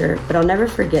scripture, but I'll never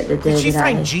forget the day Did she that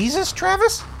find Jesus,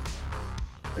 Travis?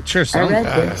 It sure I sounds read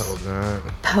bad.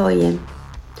 this poem.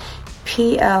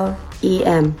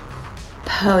 P-O-E-M.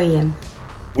 Poem.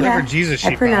 Whatever Yeah, Jesus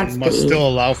I she pronounced found must the E. still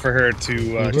allow for her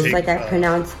to Just take like I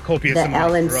pronounced copious the amount L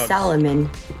of in drugs. Solomon.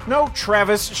 No,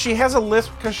 Travis. She has a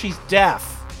lisp because she's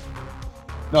deaf.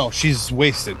 No, she's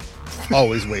wasted.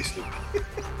 Always wasted.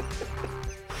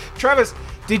 Travis,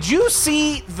 did you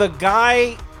see the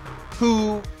guy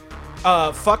who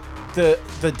fucked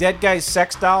the dead guy's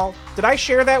sex doll? Did I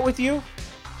share that with you?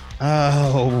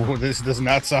 Oh, this does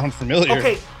not sound familiar.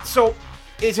 Okay, so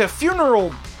it's a funeral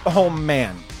home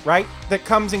man, right? That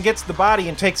comes and gets the body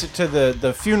and takes it to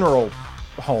the funeral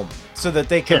home so that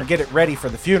they can get it ready for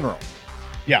the funeral.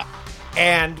 Yeah.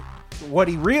 And what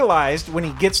he realized when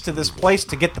he gets to this place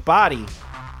to get the body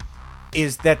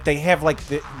is that they have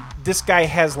this guy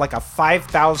has like a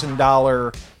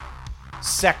 $5,000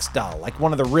 sex doll, like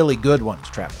one of the really good ones,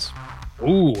 Travis.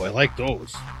 Ooh, I like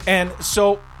those. And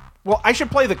so, well, I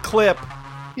should play the clip.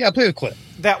 Yeah, play the clip.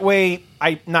 That way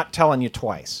I'm not telling you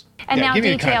twice. And now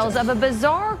details of a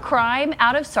bizarre crime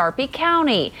out of Sarpy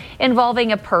County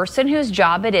involving a person whose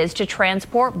job it is to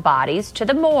transport bodies to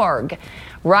the morgue.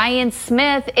 Ryan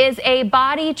Smith is a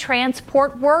body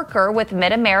transport worker with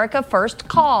Mid-America First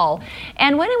Call.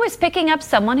 And when he was picking up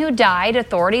someone who died,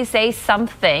 authorities say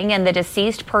something in the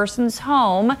deceased person's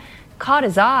home caught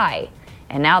his eye.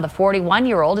 And now the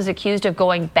 41-year-old is accused of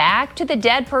going back to the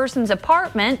dead person's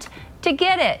apartment to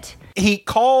get it. He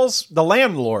calls the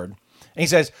landlord and he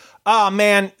says, "Oh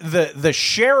man, the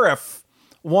sheriff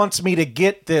wants me to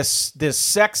get this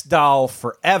sex doll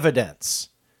for evidence."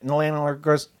 And the landlord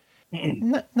goes,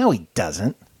 "No, he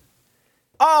doesn't."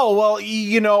 "Oh, well,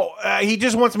 he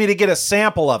just wants me to get a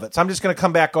sample of it, so I'm just going to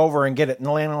come back over and get it." And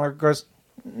the landlord goes,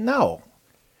 "No,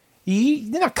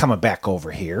 you're not coming back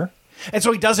over here." And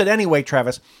so he does it anyway,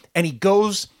 Travis, and he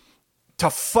goes to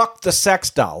fuck the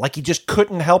sex doll. Like he just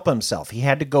couldn't help himself. He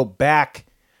had to go back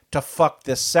to fuck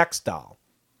this sex doll.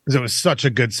 Because it was such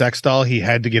a good sex doll, he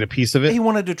had to get a piece of it. He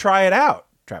wanted to try it out,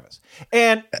 Travis.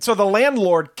 And so the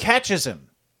landlord catches him,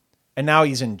 and now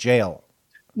he's in jail.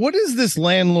 What does this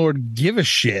landlord give a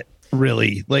shit,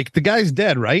 really? Like, the guy's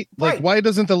dead, right? Like, why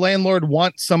doesn't the landlord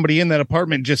want somebody in that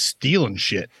apartment just stealing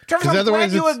shit? Travis, I'm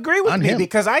glad you agree with me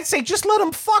because I say just let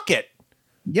him fuck it.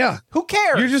 Yeah. Who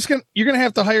cares? You're gonna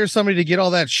have to hire somebody to get all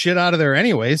that shit out of there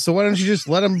anyway. So why don't you just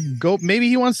let him go? Maybe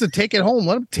he wants to take it home.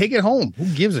 Let him take it home. Who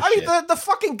gives a shit? I mean, the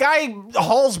fucking guy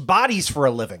hauls bodies for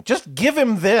a living. Just give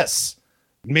him this.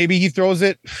 Maybe he throws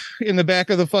it in the back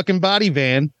of the fucking body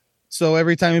van. So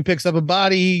every time he picks up a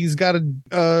body, he's got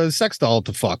a sex doll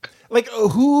to fuck. Like,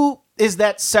 who is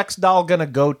that sex doll gonna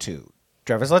go to,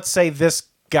 Travis? Let's say this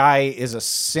guy is a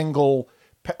single,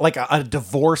 like a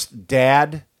divorced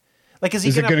dad. Like, is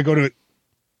he going to go to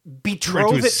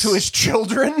betroth it to his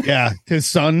children? Yeah, his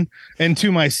son and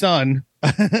to my son.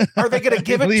 Are they going to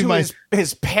give it to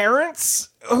his parents?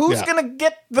 Who's going to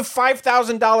get the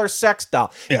 $5,000 sex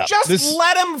doll? Yeah, just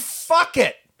let him fuck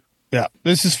it. Yeah,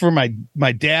 this is for my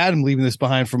dad. I'm leaving this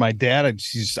behind for my dad.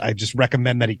 I just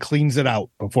recommend that he cleans it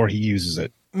out before he uses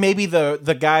it. Maybe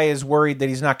the guy is worried that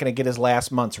he's not going to get his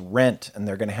last month's rent, and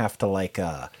they're going to have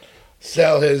to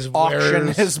sell his auction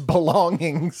wares. his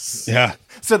belongings. Yeah.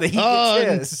 So that he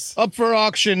gets his. Up for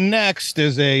auction next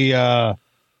is a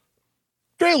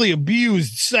fairly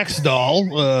abused sex doll.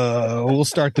 We'll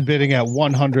start the bidding at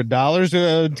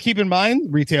 $100. Keep in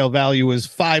mind, retail value is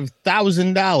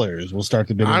 $5,000. We'll start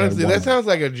the bidding. Honestly, at that sounds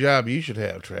like a job you should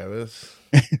have, Travis.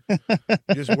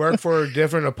 Just work for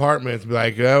different apartments. Be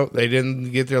like, oh, they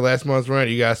didn't get their last month's rent.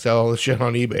 You got to sell all the shit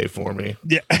on eBay for me.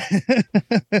 Yeah.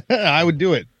 I would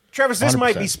do it. Travis, this 100%.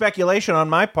 might be speculation on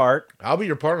my part. I'll be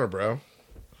your partner, bro.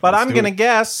 But Let's I'm do going to it.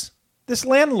 guess this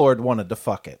landlord wanted to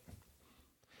fuck it.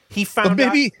 He found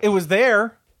out it was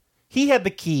there. He had the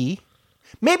key.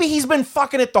 Maybe he's been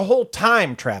fucking it the whole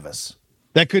time, Travis.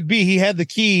 That could be. He had the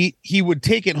key. He would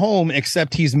take it home,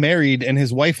 except he's married and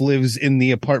his wife lives in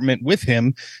the apartment with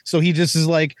him. So he just is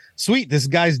like, sweet, this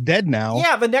guy's dead now.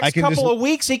 Yeah, the next couple of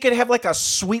weeks, he could have like a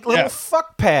sweet little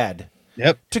fuck pad.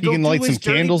 Yep. To He go can do light his some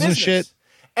dirty candles and business. shit.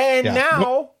 And Yeah.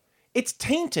 now it's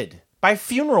tainted by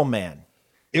Funeral Man.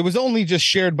 It was only just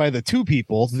shared by the two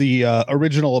people, the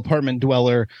original apartment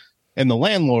dweller and the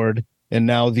landlord. And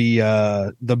now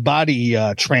the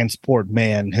body transport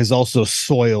man has also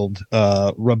soiled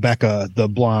Rebecca, the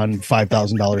blonde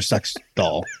 $5,000 sex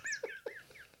doll.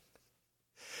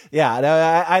 Yeah,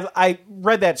 I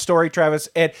read that story, Travis,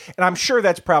 and I'm sure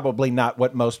that's probably not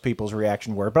what most people's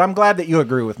reaction were. But I'm glad that you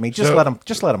agree with me. Just let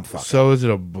them fuck. So is it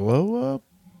a blow up?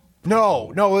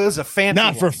 No, it was a fancy.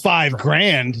 Not for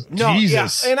 $5,000. No,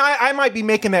 Jesus. yeah. And I might be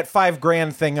making that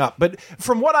 $5,000 thing up, but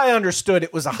from what I understood,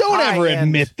 it was a Don't ever high-end-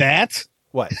 admit that.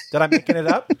 What? That I'm making it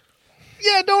up?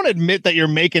 Yeah, don't admit that you're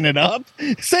making it up.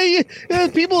 Say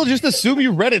people just assume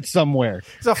you read it somewhere.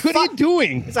 What are you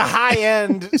doing? It's a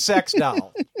high-end sex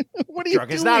doll. What are you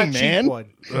doing, It's not a cheap man? one.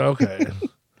 Okay.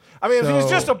 I mean, if it was So-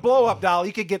 just a blow-up doll,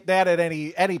 you could get that at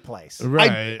any place.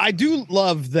 Right. I do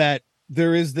love that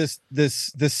there is this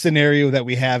scenario that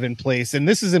we have in place, and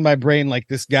this is in my brain. Like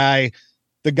this guy,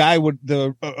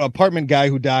 the apartment guy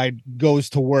who died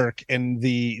goes to work, and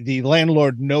the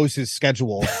landlord knows his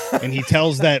schedule, and he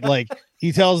tells the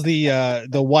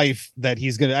wife that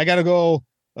I gotta go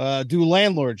do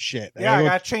landlord shit. Yeah, I go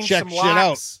gotta change check some shit out.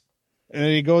 locks. And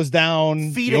then he goes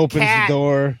down, Feed he a opens cat. the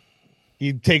door,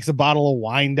 he takes a bottle of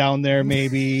wine down there,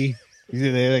 maybe.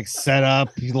 They like set up,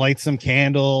 he lights some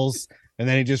candles, and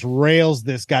then he just rails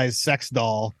this guy's sex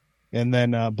doll, and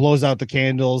then blows out the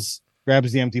candles,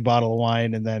 grabs the empty bottle of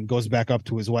wine, and then goes back up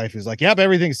to his wife. He's like, yep,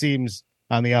 everything seems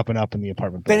on the up and up in the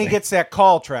apartment Then building. he gets that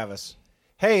call, Travis.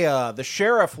 Hey, the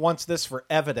sheriff wants this for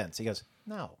evidence. He goes,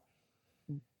 no.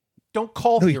 Don't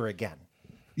call here again.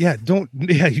 Yeah,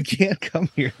 you can't come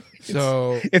here.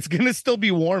 It's gonna still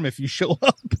be warm if you show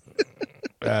up.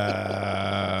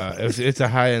 If it's a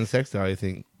high-end sex doll, you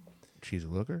think she's a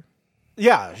looker?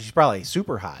 Yeah, she's probably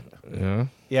super hot. Yeah.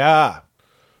 Yeah.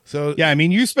 So yeah, I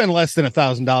mean, you spend less than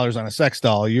 $1,000 on a sex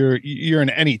doll, you're in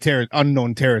any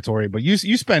unknown territory. But you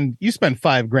spend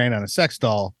 $5,000 on a sex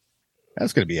doll,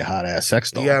 that's gonna be a hot ass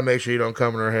sex doll. You gotta make sure you don't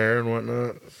come in her hair and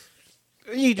whatnot.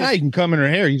 You can come in her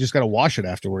hair. You just gotta wash it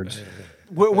afterwards.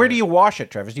 Where do you wash it,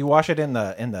 Travis? Do you wash it in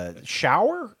the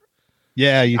shower?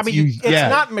 Yeah, it's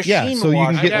not machine so you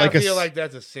wash. can get I like feel like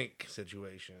that's a sink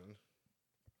situation.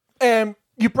 And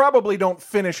you probably don't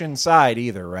finish inside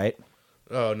either, right?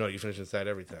 Oh no, you finish inside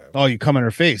every time. Oh, you come in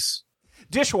her face.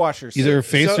 Dishwashers. Either her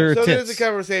face or her so tits. there's a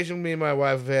conversation me and my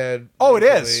wife have had. Oh, it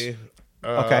is? recently.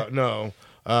 Okay. No.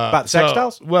 About sex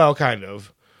dolls? Well, kind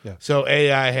of. Yeah. So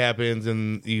AI happens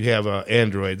and you have an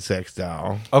Android sex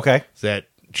doll. Okay. Is that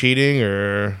cheating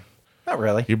or not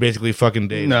really? You're basically fucking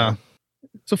dating. No.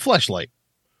 It's a fleshlight.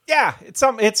 Yeah, it's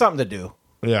something to do.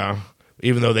 Yeah.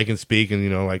 Even though they can speak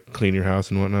and, like clean your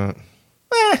house and whatnot.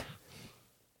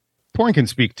 Porn can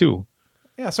speak too.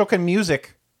 Yeah, so can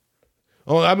music.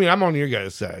 Oh, I mean, I'm on your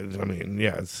guys' side. I mean,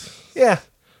 yeah, it's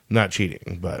not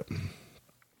cheating, but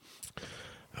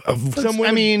some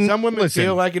women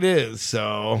feel like it is.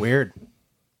 So weird.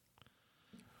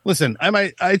 Listen,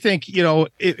 I think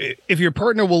if your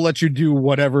partner will let you do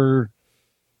whatever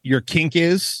your kink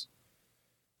is,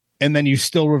 and then you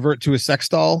still revert to a sex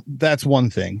doll, that's one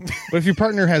thing. But if your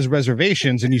partner has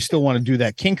reservations and you still want to do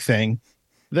that kink thing,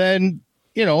 then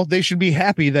they should be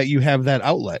happy that you have that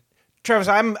outlet. Travis,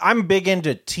 I'm big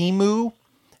into Temu,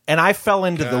 and I fell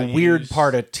into the weird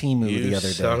part of Temu the other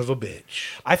day. Son of a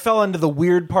bitch. I fell into the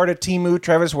weird part of Temu,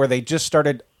 Travis, where they just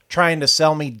started trying to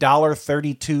sell me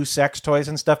 $32 sex toys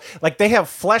and stuff. Like they have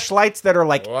fleshlights that are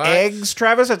like eggs,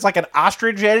 Travis. It's like an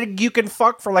ostrich egg you can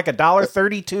fuck for like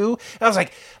 $32. And I was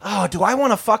like, oh, do I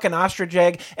want to fuck an ostrich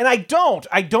egg? And I don't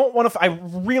want to. I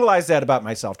realize that about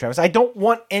myself, Travis. I don't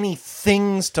want any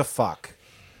things to fuck.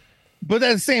 But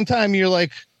at the same time, you're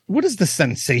like, what is the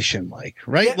sensation like,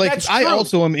 right? Yeah, like that's I true.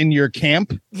 also am in your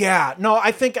camp. Yeah, no,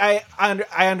 I think I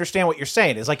understand what you're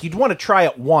saying. It's like you'd want to try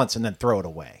it once and then throw it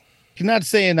away. I'm not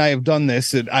saying I have done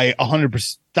this, and I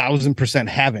 100,000%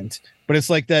 haven't. But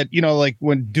it's like that, like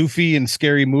when Doofy in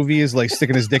Scary Movie is like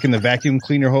sticking his dick in the vacuum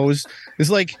cleaner hose. It's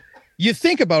like you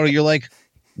think about it, you're like,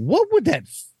 what would that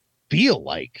feel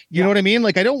like? You know what I mean?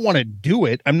 Like I don't want to do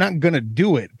it. I'm not gonna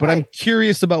do it, but I'm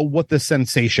curious about what the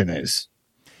sensation is.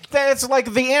 That's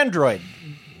like the Android,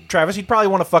 Travis. You'd probably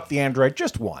want to fuck the Android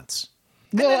just once.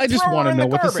 Well, I just want to know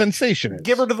what the sensation is.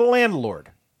 Give her to the landlord.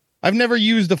 I've never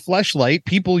used a fleshlight.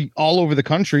 People all over the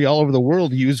country, all over the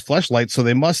world use fleshlights, so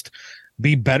they must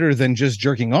be better than just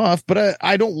jerking off. But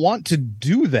I don't want to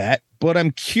do that. But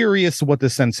I'm curious what the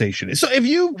sensation is. So if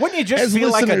you wouldn't you just feel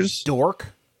like a dork?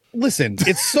 Listen,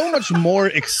 it's so much more.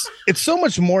 It's so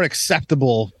much more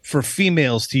acceptable for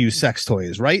females to use sex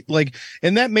toys, right? Like,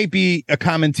 and that may be a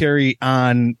commentary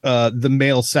on the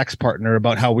male sex partner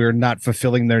about how we're not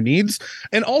fulfilling their needs,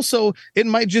 and also it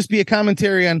might just be a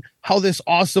commentary on how this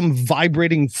awesome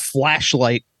vibrating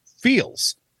flashlight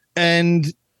feels.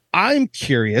 And I'm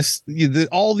curious.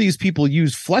 All these people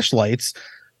use fleshlights.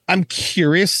 I'm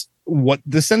curious what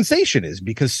the sensation is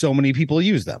because so many people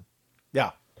use them.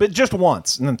 Yeah. but just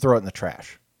once, and then throw it in the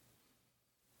trash.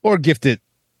 Or gift it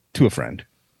to a friend.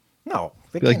 No,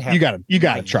 they Like, can't have you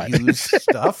gotta try used this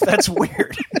stuff. That's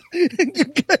weird.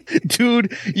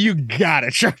 Dude, you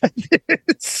gotta try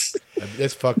this.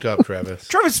 That's fucked up, Travis.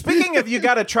 Travis, speaking of you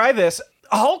gotta try this,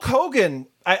 Hulk Hogan,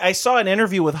 I saw an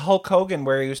interview with Hulk Hogan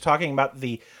where he was talking about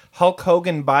the Hulk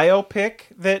Hogan biopic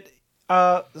that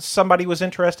somebody was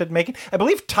interested in making. I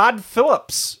believe Todd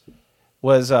Phillips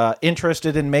was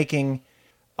interested in making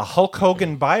a Hulk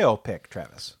Hogan biopic,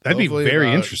 Travis. That'd be Hopefully very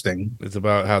about- interesting. It's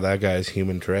about how that guy's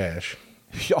human trash.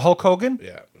 Hulk Hogan?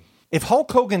 Yeah. If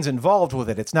Hulk Hogan's involved with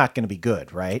it, it's not going to be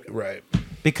good, right? Right.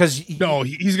 Because No,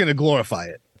 he's going to glorify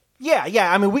it.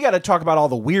 yeah. I mean, we got to talk about all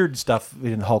the weird stuff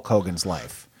in Hulk Hogan's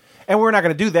life. And we're not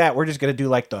going to do that. We're just going to do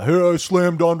like the, hey, I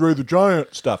slammed Andre the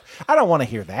Giant stuff. I don't want to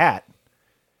hear that.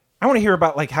 I want to hear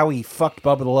about like how he fucked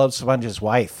Bubba the Love Sponge's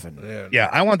wife. And Yeah,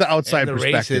 I want the outside And the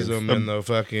perspective. racism and the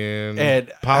fucking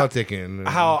And politicking. and-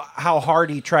 how hard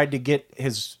he tried to get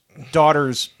his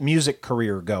daughter's music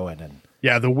career going. And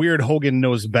Yeah, the weird Hogan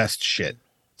knows best shit.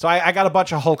 so I got a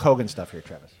bunch of Hulk Hogan stuff here,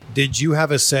 Travis. Did you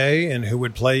have a say in who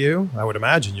would play you? I would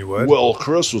imagine you would. Well,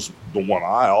 Chris was the one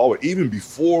I always, even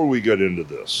before we got into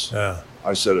this,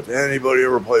 I said, if anybody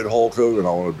ever played Hulk Hogan, I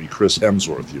want to be Chris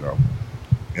Hemsworth, you know.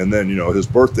 And then, you know, his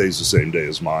birthday's the same day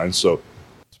as mine, so.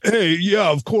 Hey, yeah,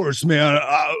 of course, man.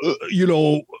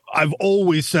 I've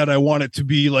always said I want it to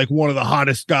be like one of the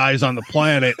hottest guys on the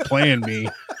planet playing me.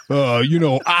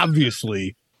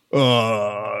 Obviously.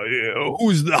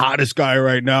 Who's the hottest guy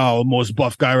right now? Most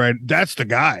buff guy right? That's the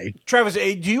guy. Travis,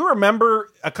 do you remember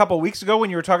a couple of weeks ago when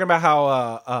you were talking about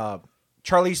how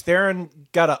Charlize Theron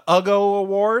got a Uggo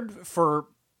award for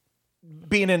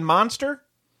being in Monster?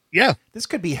 Yeah. This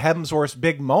could be Hemsworth's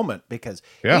big moment because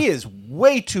Yeah. he is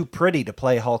way too pretty to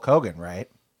play Hulk Hogan, right?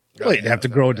 Well, he'd have to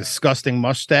grow a disgusting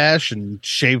mustache and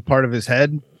shave part of his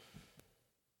head.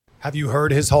 Have you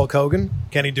heard his Hulk Hogan?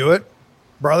 Can he do it,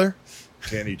 brother?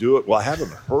 Can he do it? Well, I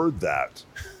haven't heard that,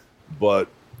 but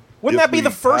Wouldn't if that be we the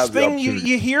first have the thing you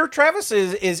opportunity- hear, Travis,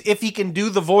 is if he can do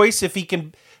the voice, if he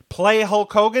can play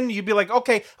Hulk Hogan, you'd be like,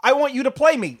 okay, I want you to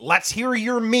play me. Let's hear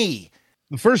your me.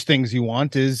 The first things you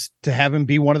want is to have him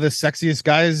be one of the sexiest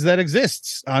guys that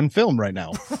exists on film right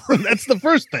now. That's the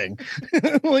first thing.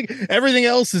 Like everything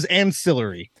else is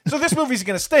ancillary. So this movie's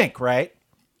going to stink, right?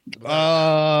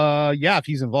 Yeah, if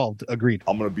he's involved. Agreed.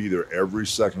 I'm going to be there every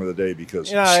second of the day because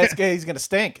he's going to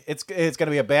stink. It's going to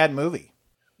be a bad movie.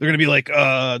 They're going to be like,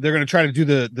 they're going to try to do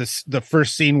the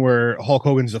first scene where Hulk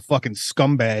Hogan's a fucking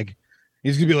scumbag.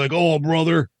 He's going to be like, oh,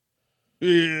 brother,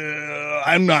 yeah,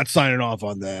 I'm not signing off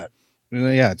on that.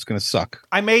 Yeah, it's going to suck.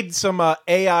 I made some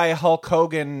AI Hulk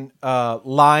Hogan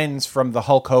lines from the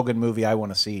Hulk Hogan movie I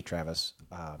want to see, Travis.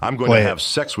 I'm going to have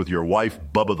sex with your wife,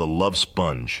 Bubba the Love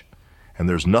Sponge, and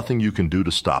there's nothing you can do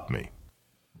to stop me.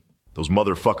 Those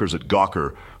motherfuckers at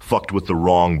Gawker fucked with the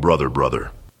wrong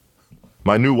brother.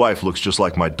 My new wife looks just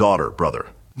like my daughter, brother.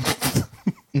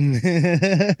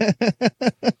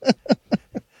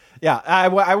 Yeah, I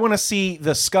want to see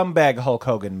the scumbag Hulk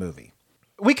Hogan movie.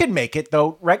 We could make it,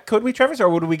 though, right? Could we, Travis, or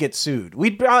would we get sued?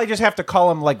 We'd probably just have to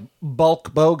call him, like,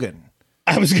 Bulk Bogan.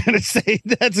 I was going to say,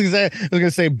 that's exactly, I was going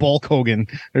to say Bulk Hogan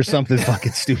or something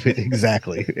fucking stupid.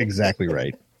 Exactly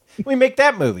right. We make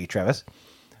that movie, Travis.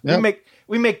 Yep.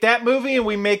 We make that movie, and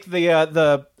we make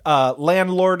the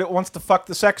landlord that wants to fuck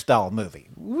the sex doll movie.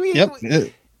 We need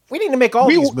to make all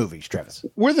these movies, Travis.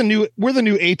 We're the new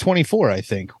A24, I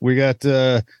think. We got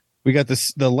the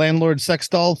landlord sex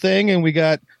doll thing, and we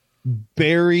got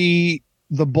Barry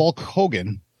the Bulk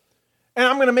Hogan. And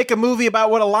I'm going to make a movie about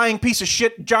what a lying piece of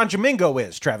shit John Domingo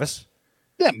is, Travis.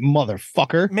 That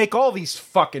motherfucker. Make all these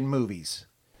fucking movies.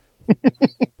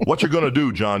 What you're going to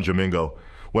do, John Domingo,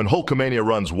 when Hulkamania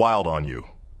runs wild on you?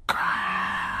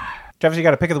 Travis, you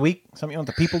got a pick of the week? Something you want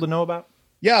the people to know about?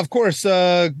 Yeah, of course.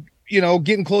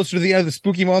 Getting closer to the end of the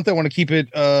spooky month, I want to keep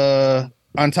it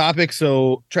on topic.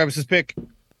 So Travis's pick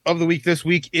of the week this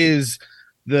week is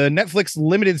the Netflix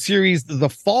limited series, The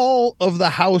Fall of the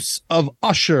House of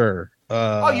Usher.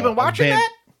 You've been watching that?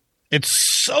 It's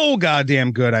so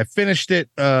goddamn good. I finished it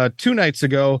 2 nights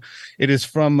ago. It is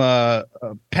from a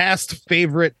past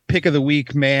favorite pick of the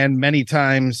week, man, many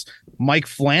times, Mike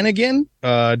Flanagan,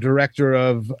 director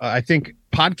of, I think,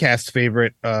 podcast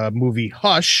favorite movie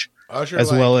Hush, Usher,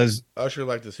 well as Usher,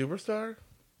 like the superstar.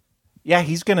 Yeah,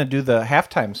 he's going to do the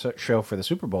halftime show for the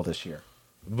Super Bowl this year.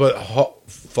 But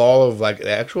fall of like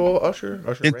the actual Usher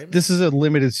Raymond? This is a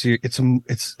limited series. It's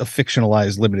a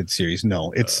fictionalized limited series.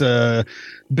 No, it's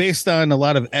based on a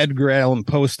lot of Edgar Allan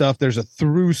Poe stuff. There's a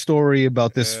through story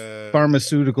about this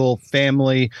pharmaceutical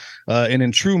family, and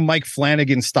in true Mike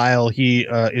Flanagan style, he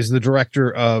is the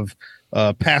director of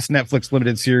past Netflix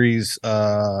limited series,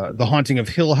 The Haunting of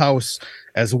Hill House,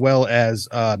 as well as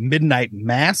Midnight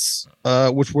Mass,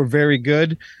 which were very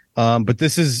good. But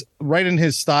this is right in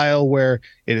his style, where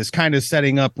it is kind of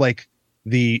setting up like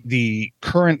the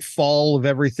current fall of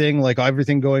everything, like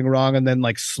everything going wrong, and then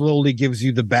like slowly gives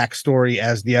you the backstory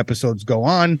as the episodes go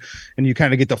on, and you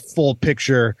kind of get the full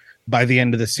picture by the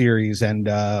end of the series. And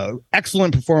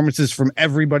excellent performances from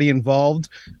everybody involved,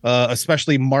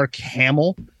 especially Mark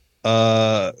Hamill,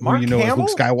 who you know as Luke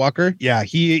Skywalker. Yeah,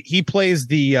 he plays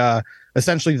the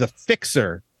essentially the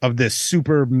fixer of this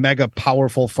super mega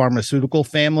powerful pharmaceutical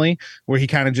family, where he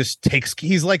kind of just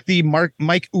he's like the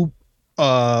Mike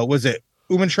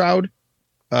Umentroud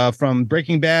from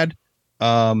Breaking Bad.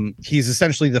 He's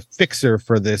essentially the fixer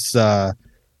for this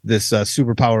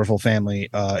super powerful family,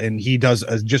 and he does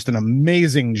just an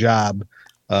amazing job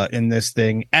in this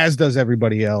thing, as does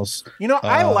everybody else. You know,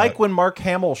 I like when Mark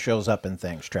Hamill shows up in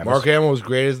things, Travis. Mark Hamill was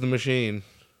great as the Machine.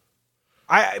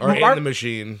 In the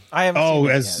Machine. I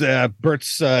haven't seen it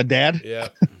Bert's dad. Yeah,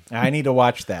 I need to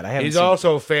watch that. He's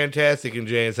also fantastic in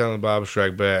Jay and Silent Bob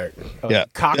Strike Back. Yeah,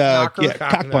 cock knocker,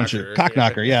 cock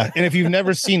knocker. Yeah, and if you've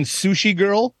never seen Sushi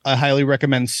Girl, I highly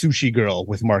recommend Sushi Girl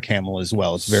with Mark Hamill as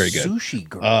well. It's very good. Sushi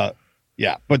Girl.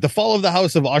 Yeah, but The Fall of the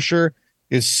House of Usher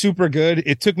is super good.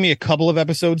 It took me a couple of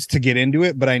episodes to get into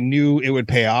it, but I knew it would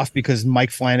pay off because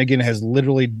Mike Flanagan has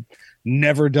literally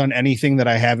never done anything that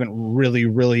I haven't really,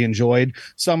 really enjoyed.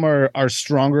 Some are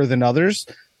stronger than others,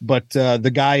 but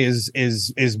the guy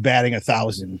is batting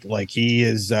 1,000. Like, he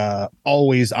is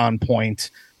always on point,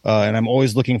 and I'm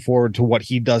always looking forward to what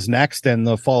he does next. And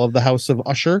The Fall of the House of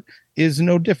Usher is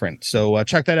no different. So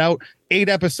check that out.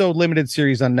 8-episode limited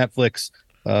series on Netflix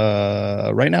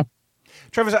right now.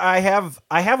 Travis, I have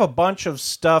a bunch of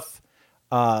stuff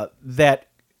that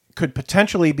could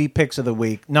potentially be picks of the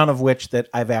week, none of which that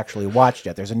I've actually watched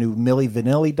yet. There's a new Milli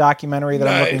Vanilli documentary that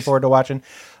I'm looking forward to watching.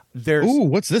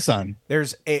 What's this on?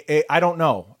 There's I don't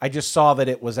know. I just saw that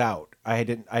it was out. I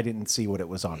didn't see what it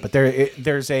was on, but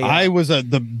there's a. I was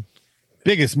the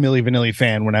biggest Milli Vanilli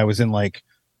fan when I was in like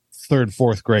 3rd,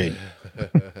 4th grade.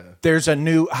 There's a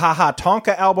new Haha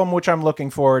Tonka album, which I'm looking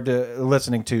forward to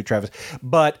listening to, Travis.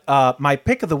 But my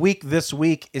pick of the week this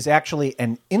week is actually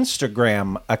an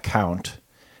Instagram account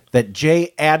that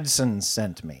Jay Adson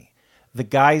sent me. The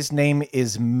guy's name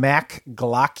is Mac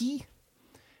Glocky,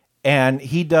 and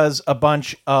he does a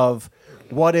bunch of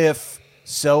what if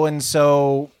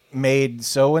so-and-so made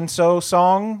so-and-so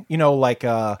song, you know, like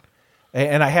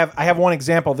and I have one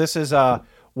example. This is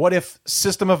what if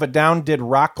System of a Down did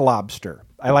Rock Lobster.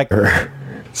 I like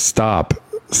Stop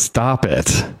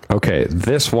it. Okay,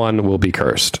 this one will be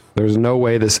cursed. There's no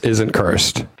way this isn't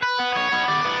cursed.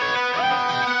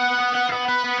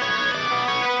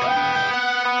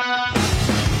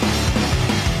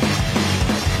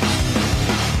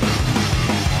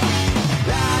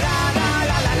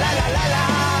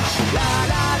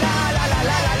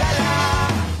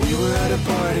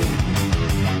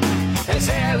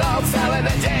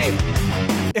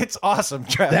 It's awesome,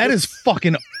 Travis. That is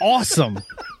fucking awesome.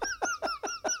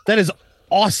 That is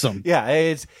awesome. Yeah,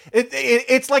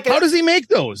 it's like how does he make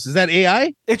those? Is that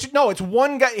AI? It's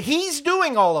one guy. He's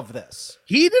doing all of this.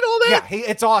 He did all that? Yeah,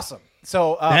 it's awesome.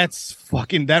 So that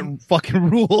fucking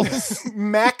rules.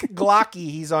 Mac Glocky,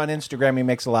 he's on Instagram. He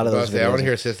makes a lot of those videos. I want to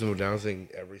hear System of a Down sing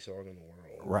every song in the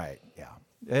world. Right.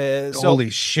 Yeah. Holy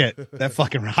shit, that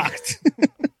fucking rocked.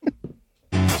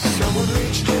 Someone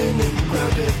reached in and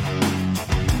grabbed it.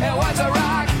 It was a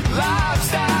rock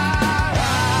lobster.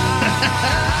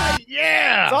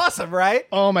 Yeah, it's awesome, right?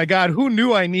 Oh my god, who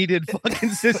knew I needed fucking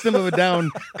System of a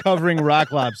Down covering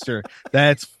Rock Lobster?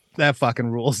 That fucking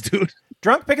rules, dude.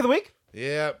 Drunk pick of the week?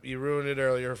 Yeah, you ruined it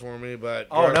earlier for me, but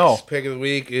pick of the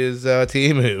week is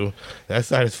Temu. That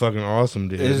site is fucking awesome,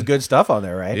 dude. There's good stuff on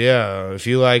there, right? Yeah, if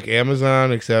you like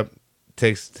Amazon, except it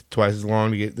takes twice as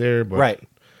long to get there, but right.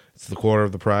 It's the quarter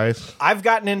of the price. I've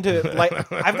gotten into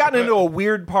a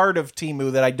weird part of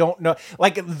Temu that I don't know.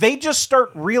 Like, they just start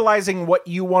realizing what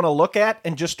you want to look at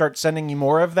and just start sending you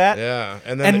more of that. Yeah.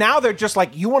 And now they're just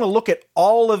like, you want to look at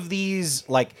all of these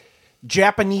like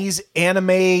Japanese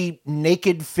anime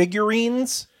naked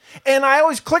figurines. And I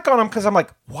always click on them because I'm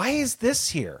like, why is this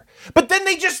here? But then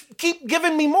they just keep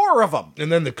giving me more of them.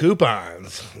 And then the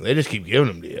coupons, they just keep giving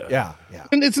them to you. Yeah.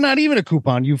 And it's not even a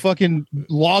coupon. You fucking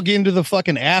log into the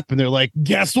fucking app and they're like,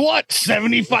 guess what?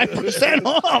 75%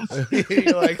 off.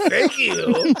 You're like, thank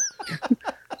you.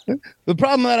 The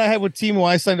problem that I have with Temu,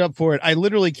 I signed up for it. I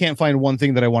literally can't find one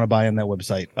thing that I want to buy on that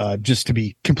website, just to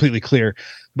be completely clear.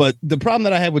 But the problem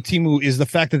that I have with Temu is the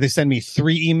fact that they send me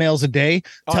 3 emails a day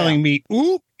telling me,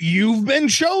 ooh, you've been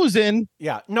chosen.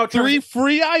 Yeah. No, 3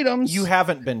 free items. You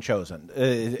haven't been chosen.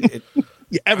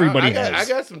 Everybody has. I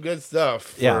got some good stuff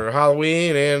for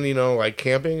Halloween and, like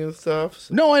camping and stuff.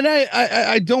 So. No, and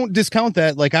I don't discount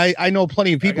that. Like, I know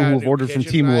plenty of people who have ordered from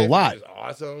Temu a lot.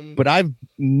 Awesome. But I've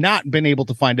not been able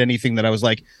to find anything that I was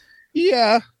like,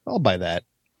 yeah, I'll buy that.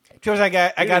 Because I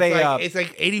got it's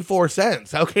like 84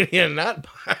 cents. How can you not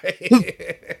buy?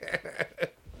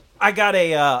 I got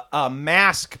a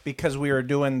mask because we were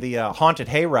doing the haunted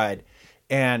hayride,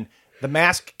 and the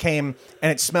mask came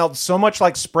and it smelled so much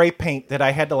like spray paint that I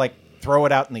had to like throw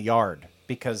it out in the yard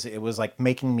because it was like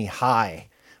making me high.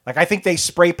 Like, I think they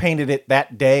spray painted it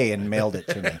that day and mailed it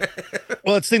to me.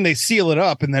 Well, it's thing they seal it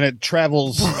up and then it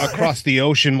travels across the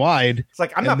ocean wide. It's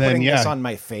like, I'm not putting this on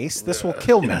my face. This will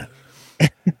kill me.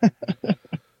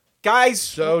 Guys.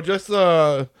 So just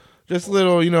little,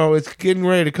 it's getting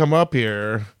ready to come up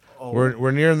here. Oh. We're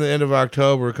nearing the end of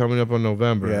October, coming up on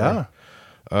November. Yeah.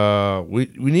 We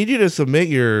need you to submit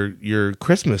your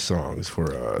Christmas songs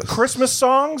for us. Christmas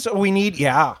songs? We need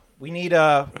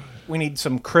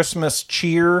some Christmas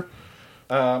cheer.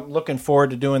 Looking forward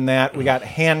to doing that. We got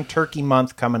Hand Turkey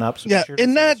Month coming up. So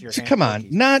and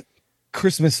not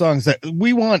Christmas songs that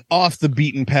we want off the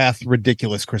beaten path,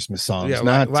 ridiculous Christmas songs. Yeah,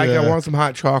 not I want some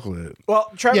hot chocolate. Well,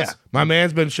 Travis, my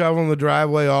man's been shoveling the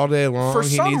driveway all day long. For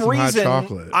he some needs some reason, hot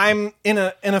chocolate. I'm in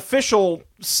an official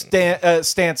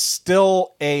stance,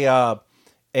 still a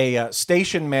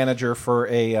station manager for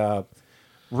a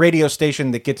radio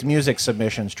station that gets music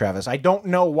submissions. Travis, I don't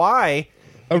know why.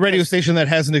 A radio station that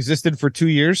hasn't existed for 2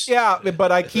 years? Yeah,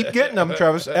 but I keep getting them,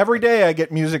 Travis. Every day I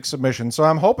get music submissions, so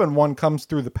I'm hoping one comes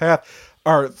through the path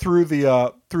or through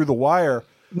the wire.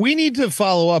 We need to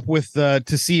follow up with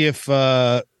to see if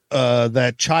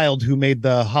that child who made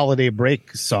the Holiday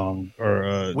Break song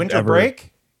or Winter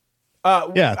Break.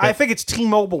 Yeah, I think it's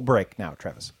T-Mobile Break now,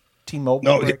 Travis.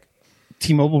 T-Mobile Break.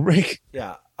 T-Mobile Break.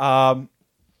 Yeah.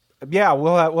 Yeah.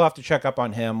 We'll have to check up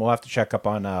on him. We'll have to check up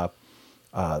on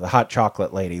the hot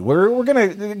chocolate lady. We're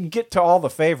gonna get to all the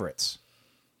favorites.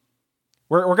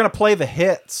 We're gonna play the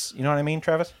hits. You know what I mean,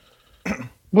 Travis?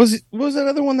 Was that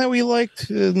other one that we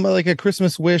liked, like a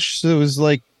Christmas Wish? So it was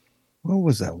like, what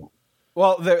was that one?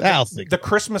 Well, the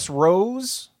Christmas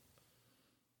Rose.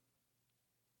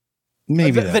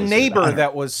 Maybe the neighbor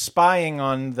that was spying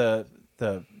on the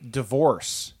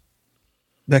divorce.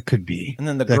 That could be. And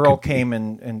then the girl came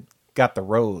and got the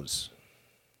rose.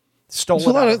 Stole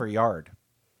it out of her yard.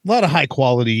 A lot of high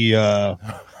quality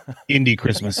indie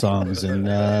Christmas songs, and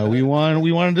we want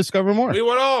to discover more. We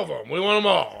want all of them. We want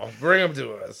them all. Bring them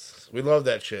to us. We love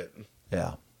that shit.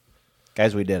 Yeah,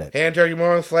 guys, we did it. Hand Turkey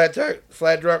Month, Flat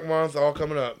Drunk Month, all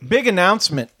coming up. Big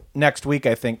announcement next week,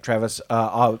 I think, Travis,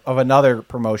 of another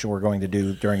promotion we're going to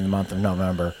do during the month of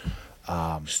November.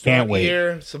 Can't wait.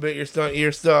 Year, submit your stunt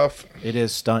year stuff. It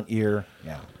is stunt year.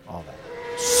 Yeah, all that.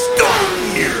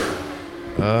 Stunt year.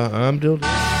 I'm doing.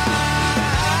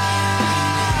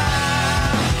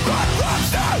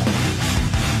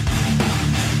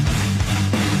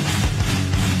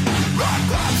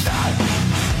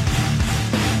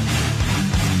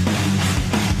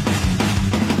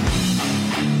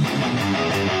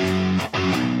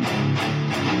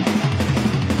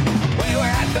 We were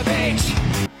at the beach.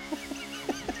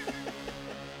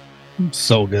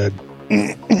 So good.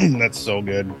 That's so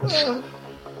good.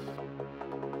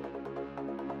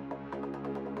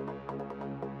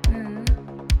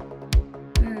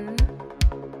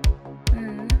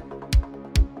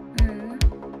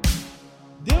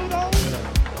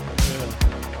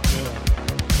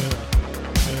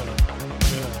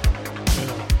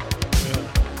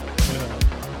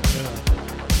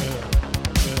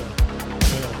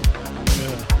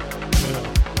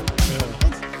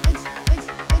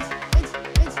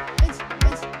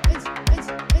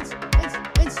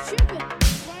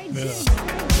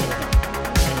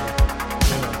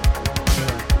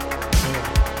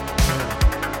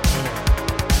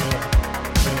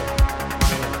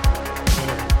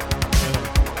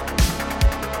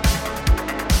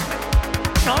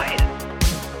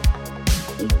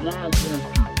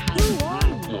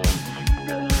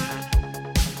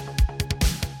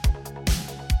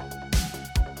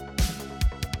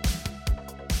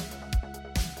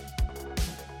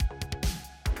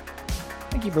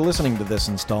 Thank you for listening to this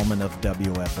installment of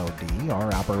WFOD.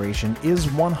 Our operation is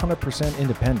 100%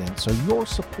 independent, so your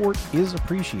support is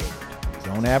appreciated. We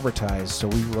don't advertise, so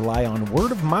we rely on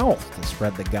word of mouth to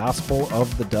spread the gospel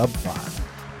of the Dub Pod.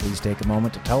 Please take a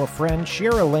moment to tell a friend, share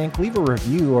a link, leave a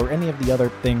review, or any of the other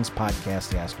things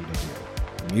podcasts ask you to do.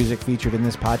 The music featured in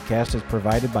this podcast is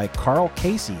provided by Carl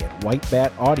Casey at White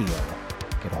Bat Audio.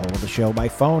 Get a hold of the show by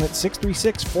phone at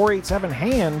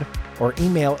 636-487-HAND or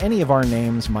email any of our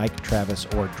names, Mike, Travis,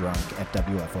 or Drunk, at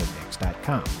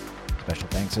WFODix.com. Special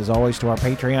thanks as always to our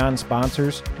Patreon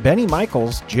sponsors, Benny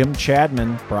Michaels, Jim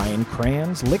Chadman, Brian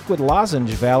Kranz, Liquid Lozenge,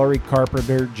 Valerie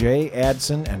Carpenter, Jay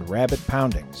Adson, and Rabbit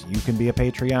Poundings. You can be a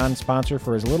Patreon sponsor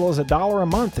for as little as $1 a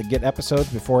month and get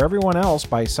episodes before everyone else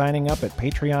by signing up at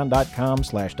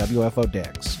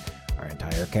patreon.com/WFODix. Our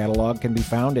entire catalog can be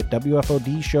found at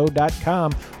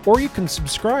WFODshow.com, or you can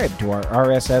subscribe to our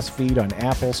RSS feed on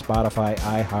Apple, Spotify,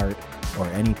 iHeart, or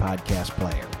any podcast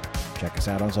player. Check us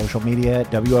out on social media at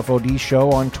WFOD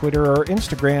Show on Twitter or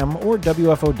Instagram, or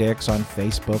WFODix on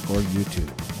Facebook or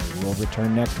YouTube. We will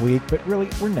return next week, but really,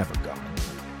 we're never gone.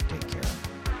 Take care.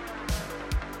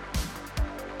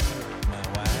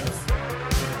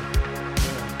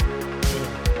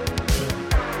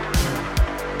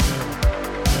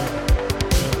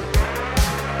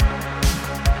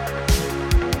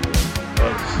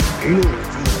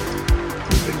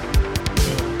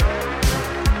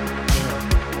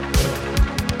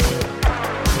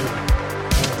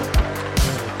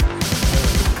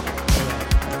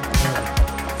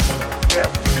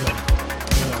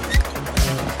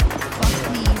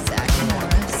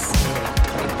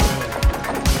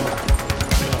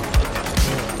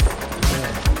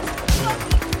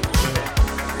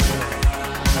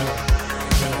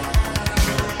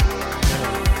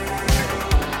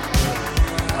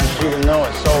 You know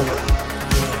it's over.